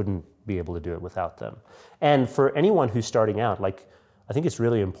I wouldn't be able to do it without them. And for anyone who's starting out, I think it's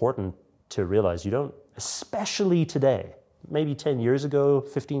really important to realize you don't, especially today, maybe 10 years ago,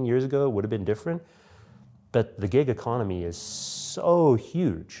 15 years ago, it would have been different. But the gig economy is so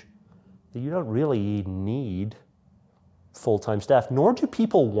huge that you don't really need full-time staff, nor do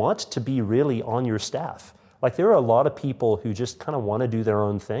people want to be really on your staff. Like there are a lot of people who just kind of want to do their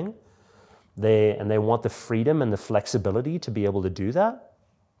own thing. They want the freedom and the flexibility to be able to do that.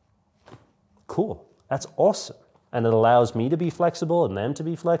 Cool, that's awesome. And it allows me to be flexible and them to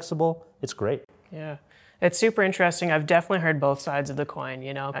be flexible. It's great. Yeah. It's super interesting. I've definitely heard both sides of the coin,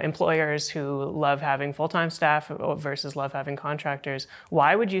 employers who love having full-time staff versus love having contractors.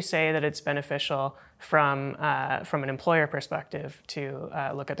 Why would you say that it's beneficial from an employer perspective to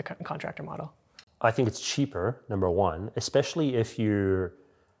look at the contractor model? I think it's cheaper, number one, especially if you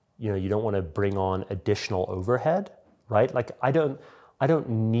don't want to bring on additional overhead, right? Like I don't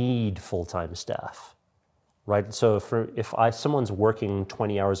need full-time staff, right? So if someone's working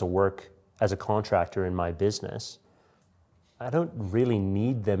 20 hours of work as a contractor in my business, I don't really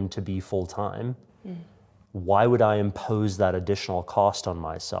need them to be full-time. Why would I impose that additional cost on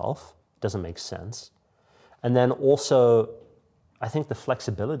myself? Doesn't make sense. And then also, I think the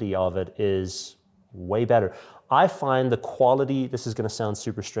flexibility of it is way better. I find the quality, this is going to sound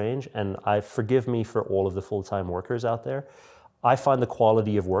super strange, and forgive me for all of the full-time workers out there, I find the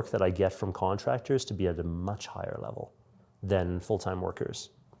quality of work that I get from contractors to be at a much higher level than full-time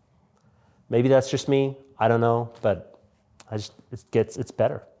workers. Maybe that's just me, I don't know, but it's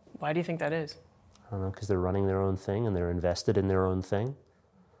better. Why do you think that is? I don't know, because they're running their own thing and they're invested in their own thing.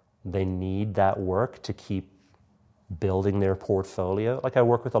 They need that work to keep building their portfolio. Like, I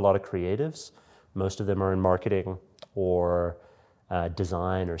work with a lot of creatives. Most of them are in marketing or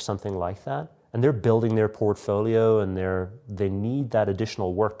design or something like that. And they're building their portfolio, and they need that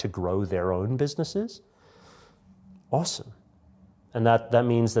additional work to grow their own businesses. Awesome. And that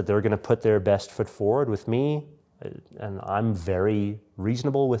means that they're going to put their best foot forward with me, and I'm very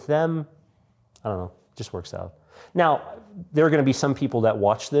reasonable with them. I don't know, it just works out. Now, there are going to be some people that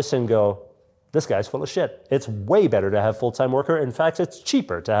watch this and go, this guy's full of shit. It's way better to have full-time worker. In fact, it's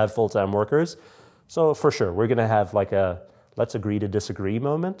cheaper to have full-time workers. So for sure, we're going to have like a let's agree to disagree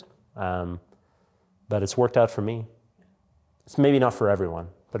moment. But it's worked out for me. It's maybe not for everyone,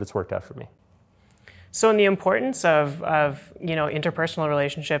 but it's worked out for me. So, in the importance of interpersonal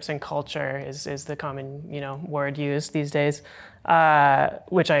relationships and culture is the common word used these days,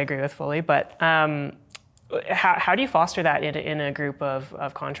 which I agree with fully. But how do you foster that in a group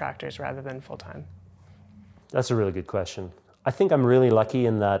of contractors rather than full time? That's a really good question. I think I'm really lucky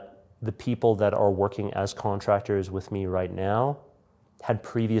in that the people that are working as contractors with me right now had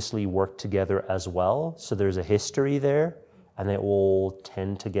previously worked together as well. So there's a history there, and they all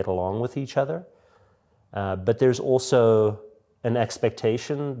tend to get along with each other. But there's also an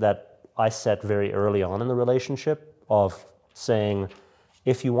expectation that I set very early on in the relationship of saying,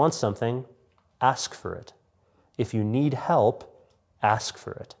 if you want something, ask for it. If you need help, ask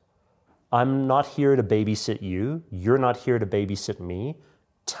for it. I'm not here to babysit you. You're not here to babysit me.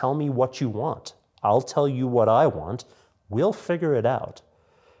 Tell me what you want. I'll tell you what I want. We'll figure it out.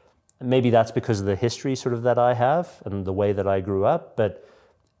 Maybe that's because of the history sort of that I have and the way that I grew up, but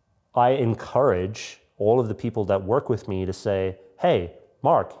I encourage all of the people that work with me to say, hey,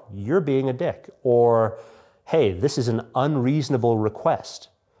 Mark, you're being a dick, or hey, this is an unreasonable request.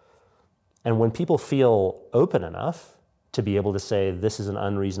 And when people feel open enough to be able to say, this is an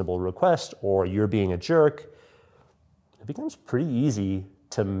unreasonable request, or you're being a jerk, it becomes pretty easy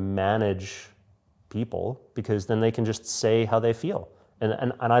to manage people, because then they can just say how they feel.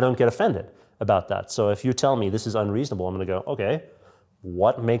 And I don't get offended about that. So if you tell me this is unreasonable, I'm going to go, okay,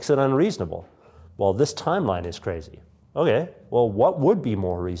 what makes it unreasonable? Well, this timeline is crazy. Okay, well, what would be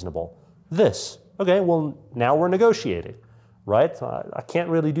more reasonable? This. Okay, well, now we're negotiating, right? I can't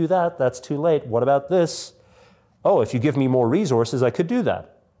really do that. That's too late. What about this? Oh, if you give me more resources, I could do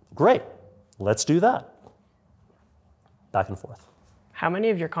that. Great, let's do that. Back and forth. How many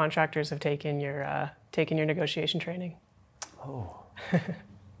of your contractors have taken your negotiation training? Oh,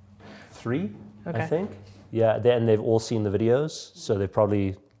 3, okay. I think. Yeah, and they've all seen the videos, so they've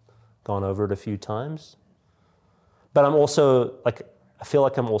probably gone over it a few times. But I'm also, I feel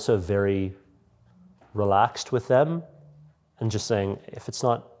like I'm also very relaxed with them and just saying, if it's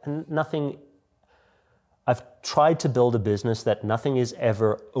not, nothing, I've tried to build a business that nothing is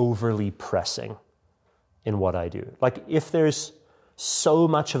ever overly pressing in what I do. Like, if there's so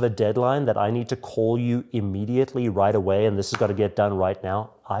much of a deadline that I need to call you immediately right away and this has got to get done right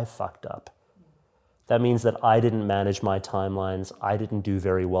now, I fucked up. That means that I didn't manage my timelines. I didn't do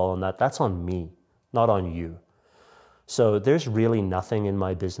very well on that. That's on me, not on you. So there's really nothing in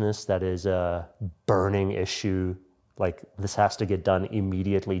my business that is a burning issue, like this has to get done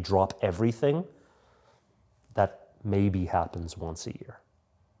immediately, drop everything. That maybe happens once a year.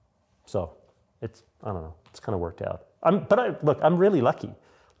 So I don't know, it's kind of worked out. I'm really lucky.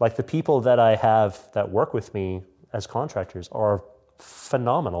 Like, the people that I have that work with me as contractors are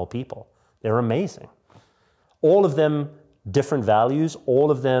phenomenal people. They're amazing. All of them different values, all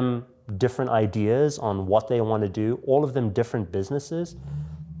of them different ideas on what they want to do, all of them different businesses.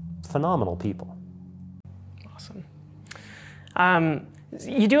 Phenomenal people. Awesome.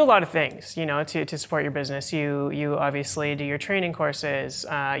 You do a lot of things, to support your business. You obviously do your training courses.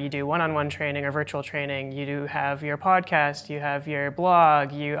 You do one-on-one training or virtual training. You do have your podcast. You have your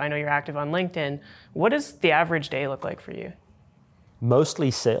blog. I know you're active on LinkedIn. What does the average day look like for you?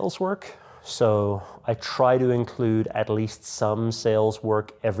 Mostly sales work. So I try to include at least some sales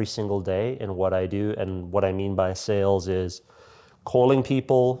work every single day in what I do. And what I mean by sales is calling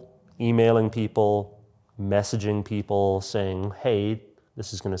people, emailing people, messaging people, saying, hey,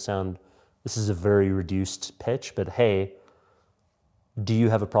 this is a very reduced pitch, but hey, do you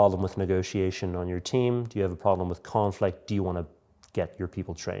have a problem with negotiation on your team? Do you have a problem with conflict? Do you want to get your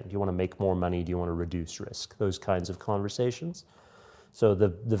people trained? Do you want to make more money? Do you want to reduce risk? Those kinds of conversations. So the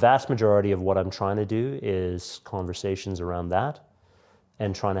vast majority of what I'm trying to do is conversations around that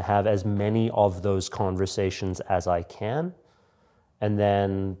and trying to have as many of those conversations as I can. And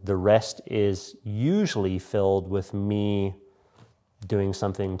then the rest is usually filled with me doing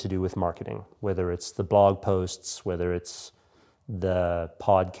something to do with marketing, whether it's the blog posts, whether it's the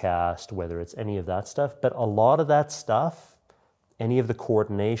podcast, whether it's any of that stuff. But a lot of that stuff, any of the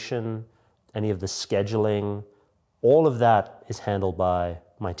coordination, any of the scheduling, all of that is handled by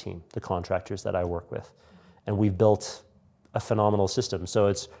my team, the contractors that I work with. And we've built a phenomenal system. So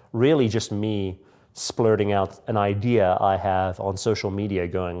it's really just me splurting out an idea I have on social media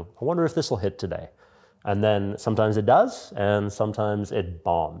going, I wonder if this will hit today. And then sometimes it does, and sometimes it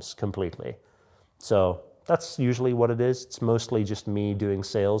bombs completely. So that's usually what it is. It's mostly just me doing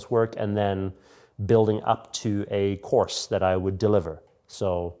sales work and then building up to a course that I would deliver.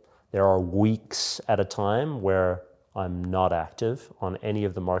 So there are weeks at a time where I'm not active on any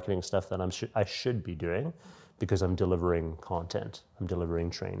of the marketing stuff that I should be doing because I'm delivering content, I'm delivering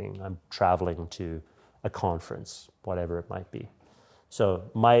training, I'm traveling to a conference, whatever it might be. So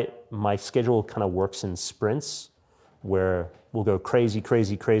my schedule kind of works in sprints where we'll go crazy,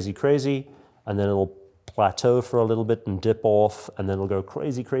 crazy, crazy, crazy, and then it'll plateau for a little bit and dip off, and then it'll go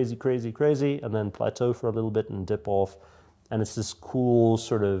crazy, crazy, crazy, crazy, and then plateau for a little bit and dip off. And it's this cool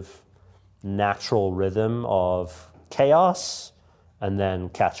sort of natural rhythm of chaos and then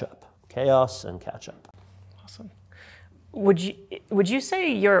catch up. Chaos and catch up. Awesome. Would you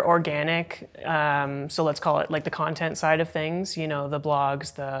say you're organic? So let's call it like the content side of things, the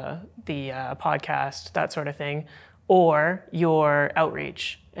blogs, the podcast, that sort of thing, or your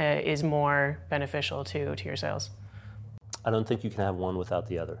outreach is more beneficial to your sales? I don't think you can have one without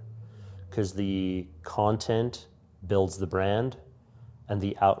the other, because the content builds the brand and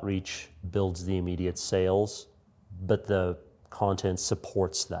the outreach builds the immediate sales, but the content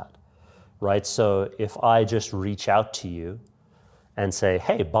supports that, right? So if I just reach out to you and say,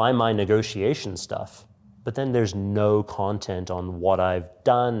 hey, buy my negotiation stuff, but then there's no content on what I've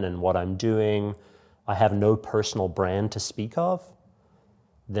done and what I'm doing, I have no personal brand to speak of,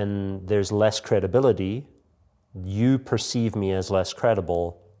 then there's less credibility. You perceive me as less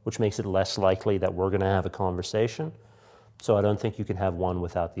credible, which makes it less likely that we're going to have a conversation. So I don't think you can have one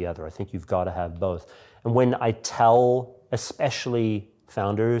without the other. I think you've got to have both. And when I tell, especially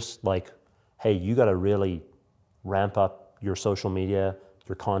founders, like, hey, you got to really ramp up your social media,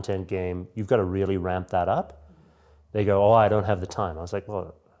 your content game, you've got to really ramp that up. They go, oh, I don't have the time. I was like,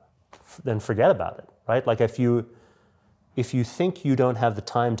 well, then forget about it, right? Like if you think you don't have the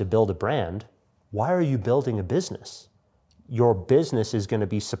time to build a brand, why are you building a business? Your business is going to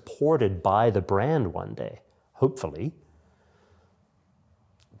be supported by the brand one day, hopefully.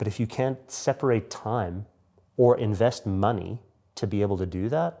 But if you can't separate time or invest money to be able to do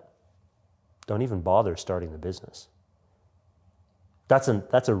that, don't even bother starting the business. That's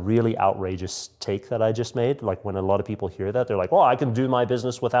a really outrageous take that I just made. Like when a lot of people hear that, they're like, well, I can do my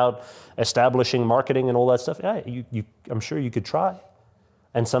business without establishing marketing and all that stuff. Yeah, I'm sure you could try.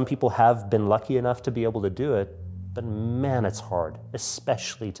 And some people have been lucky enough to be able to do it, but man, it's hard,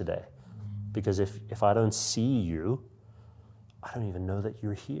 especially today. Because if I don't see you, I don't even know that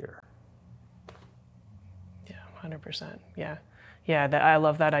you're here. Yeah, 100%. Yeah. Yeah, I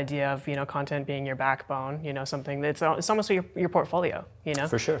love that idea of, content being your backbone, something that's it's almost like your portfolio,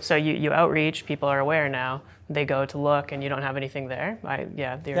 For sure. So you outreach, people are aware now, they go to look and you don't have anything there.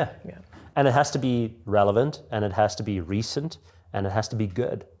 Yeah. And it has to be relevant, and it has to be recent, and it has to be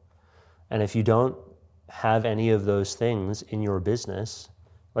good. And if you don't have any of those things in your business,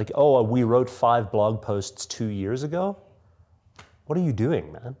 like, oh, we wrote 5 blog posts 2 years ago, what are you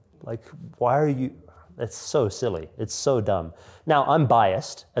doing, man? Like, why are you... It's so silly. It's so dumb. Now, I'm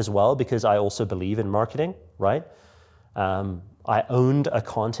biased as well because I also believe in marketing, right? I owned a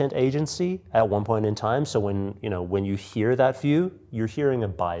content agency at one point in time. So when you hear that view, you're hearing a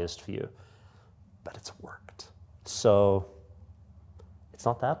biased view. But it's worked. So it's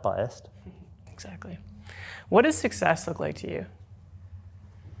not that biased. Exactly. What does success look like to you?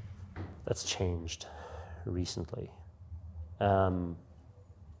 That's changed recently.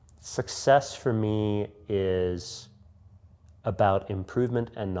 Success for me is about improvement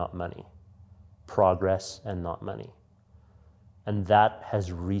and not money. progress and not money. And that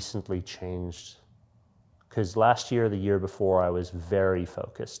has recently changed, because last year, the year before, I was very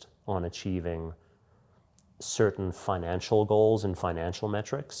focused on achieving certain financial goals and financial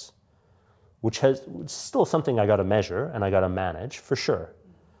metrics, which is still something I got to measure and I got to manage for sure.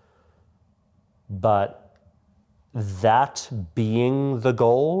 But that being the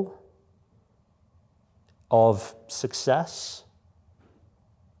goal of success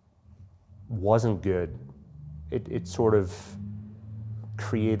wasn't good. It sort of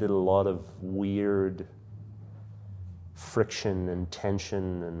created a lot of weird friction and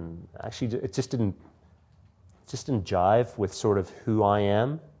tension, and actually it just didn't jive with sort of who I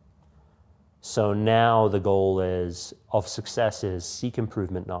am. So now the goal of success is seek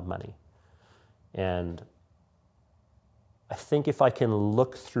improvement, not money. And I think if I can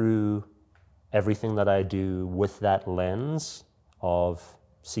look through everything that I do with that lens of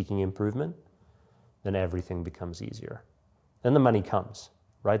seeking improvement, then everything becomes easier. Then the money comes,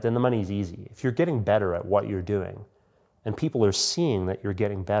 right? Then the money is easy. If you're getting better at what you're doing, and people are seeing that you're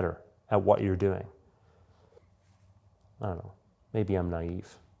getting better at what you're doing, I don't know, maybe I'm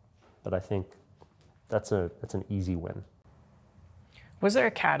naive, but I think that's an easy win. Was there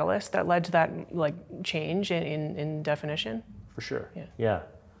a catalyst that led to that change in definition? For sure. Yeah.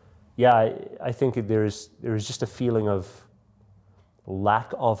 I think there's just a feeling of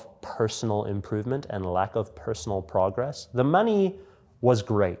lack of personal improvement and lack of personal progress. The money was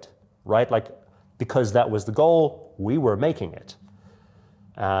great, right? Because that was the goal, we were making it.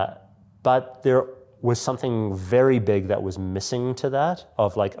 But there was something very big that was missing to that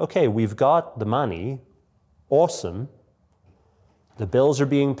of okay, we've got the money, awesome. The bills are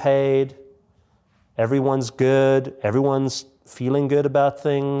being paid, everyone's good, everyone's feeling good about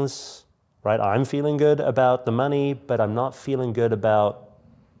things, right? I'm feeling good about the money, but I'm not feeling good about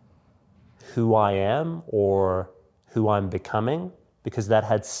who I am or who I'm becoming, because that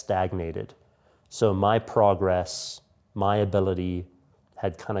had stagnated. So my progress, my ability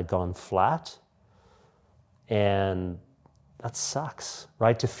had kind of gone flat. And that sucks,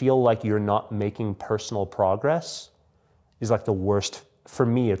 right? To feel like you're not making personal progress is the worst. For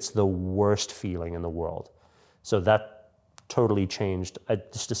me, it's the worst feeling in the world. So that totally changed. I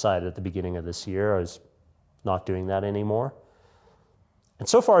just decided at the beginning of this year I was not doing that anymore. And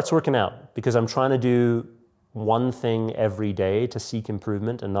so far it's working out, because I'm trying to do one thing every day to seek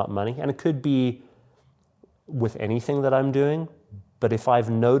improvement and not money. And it could be with anything that I'm doing, but if I've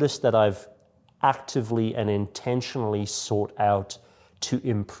noticed that I've actively and intentionally sought out to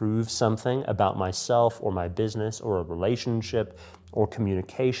improve something about myself or my business or a relationship or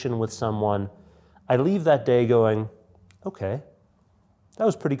communication with someone, I leave that day going, okay, that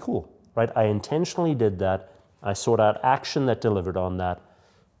was pretty cool, right? I intentionally did that. I sought out action that delivered on that,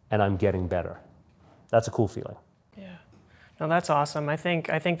 and I'm getting better. That's a cool feeling. Yeah. No, that's awesome. I think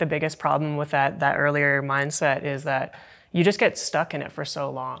the biggest problem with that earlier mindset is that you just get stuck in it for so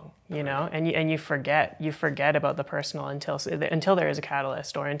long, and you forget about the personal until there is a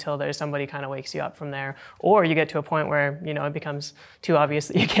catalyst, or until there's somebody kind of wakes you up from there, or you get to a point where it becomes too obvious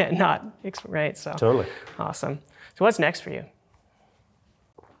that you can't not, right? So totally awesome. So what's next for you?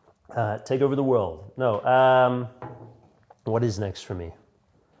 Take over the world. No. What is next for me?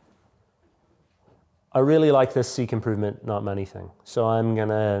 I really like this seek improvement, not money thing. So I'm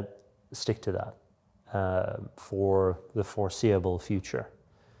gonna stick to that for the foreseeable future.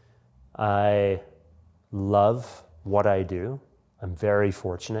 I love what I do. I'm very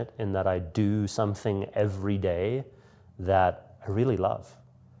fortunate in that I do something every day that I really love.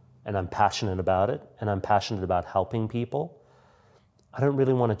 And I'm passionate about it, and I'm passionate about helping people. I don't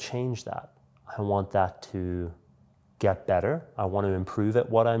really want to change that. I want that to get better. I want to improve at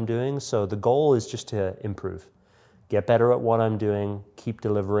what I'm doing. So the goal is just to improve, get better at what I'm doing, keep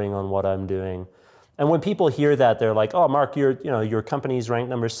delivering on what I'm doing. And when people hear that, they're like, "Oh, Mark, your company's ranked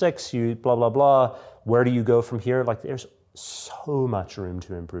number 6. You blah blah blah. Where do you go from here?" There's so much room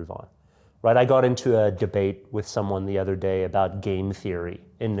to improve on, right? I got into a debate with someone the other day about game theory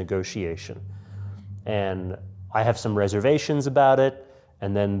in negotiation, and I have some reservations about it.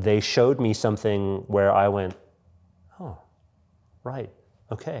 And then they showed me something where I went, "Oh, right,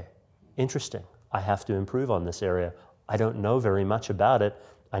 okay, interesting. I have to improve on this area. I don't know very much about it.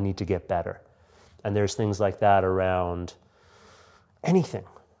 I need to get better." And there's things like that around anything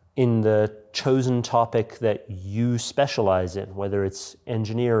in the chosen topic that you specialize in, whether it's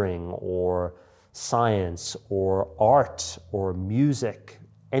engineering or science or art or music.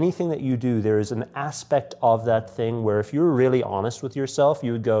 Anything that you do, there is an aspect of that thing where if you're really honest with yourself,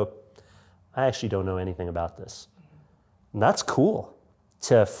 you would go, "I actually don't know anything about this." And that's cool.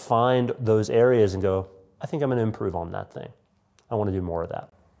 to find those areas and go, I think I'm going to improve on that thing. I want to do more of that.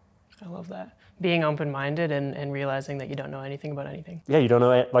 I love that. Being open-minded and realizing that you don't know anything about anything. Yeah, you don't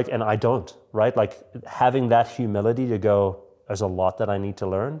know, like, and I don't, right? Like having that humility to go, there's a lot that I need to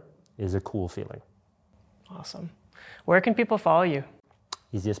learn is a cool feeling. Awesome. Where can people follow you?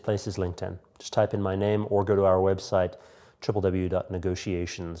 Easiest place is LinkedIn. Just type in my name or go to our website,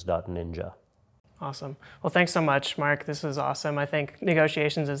 www.negotiations.ninja. Awesome. Well, thanks so much, Mark. This was awesome. I think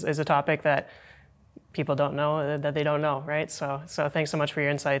negotiations is a topic that people don't know that they don't know, right? So thanks so much for your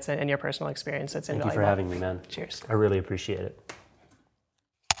insights and your personal experience. It's invaluable. Thank you for having me, man. Cheers. I really appreciate it.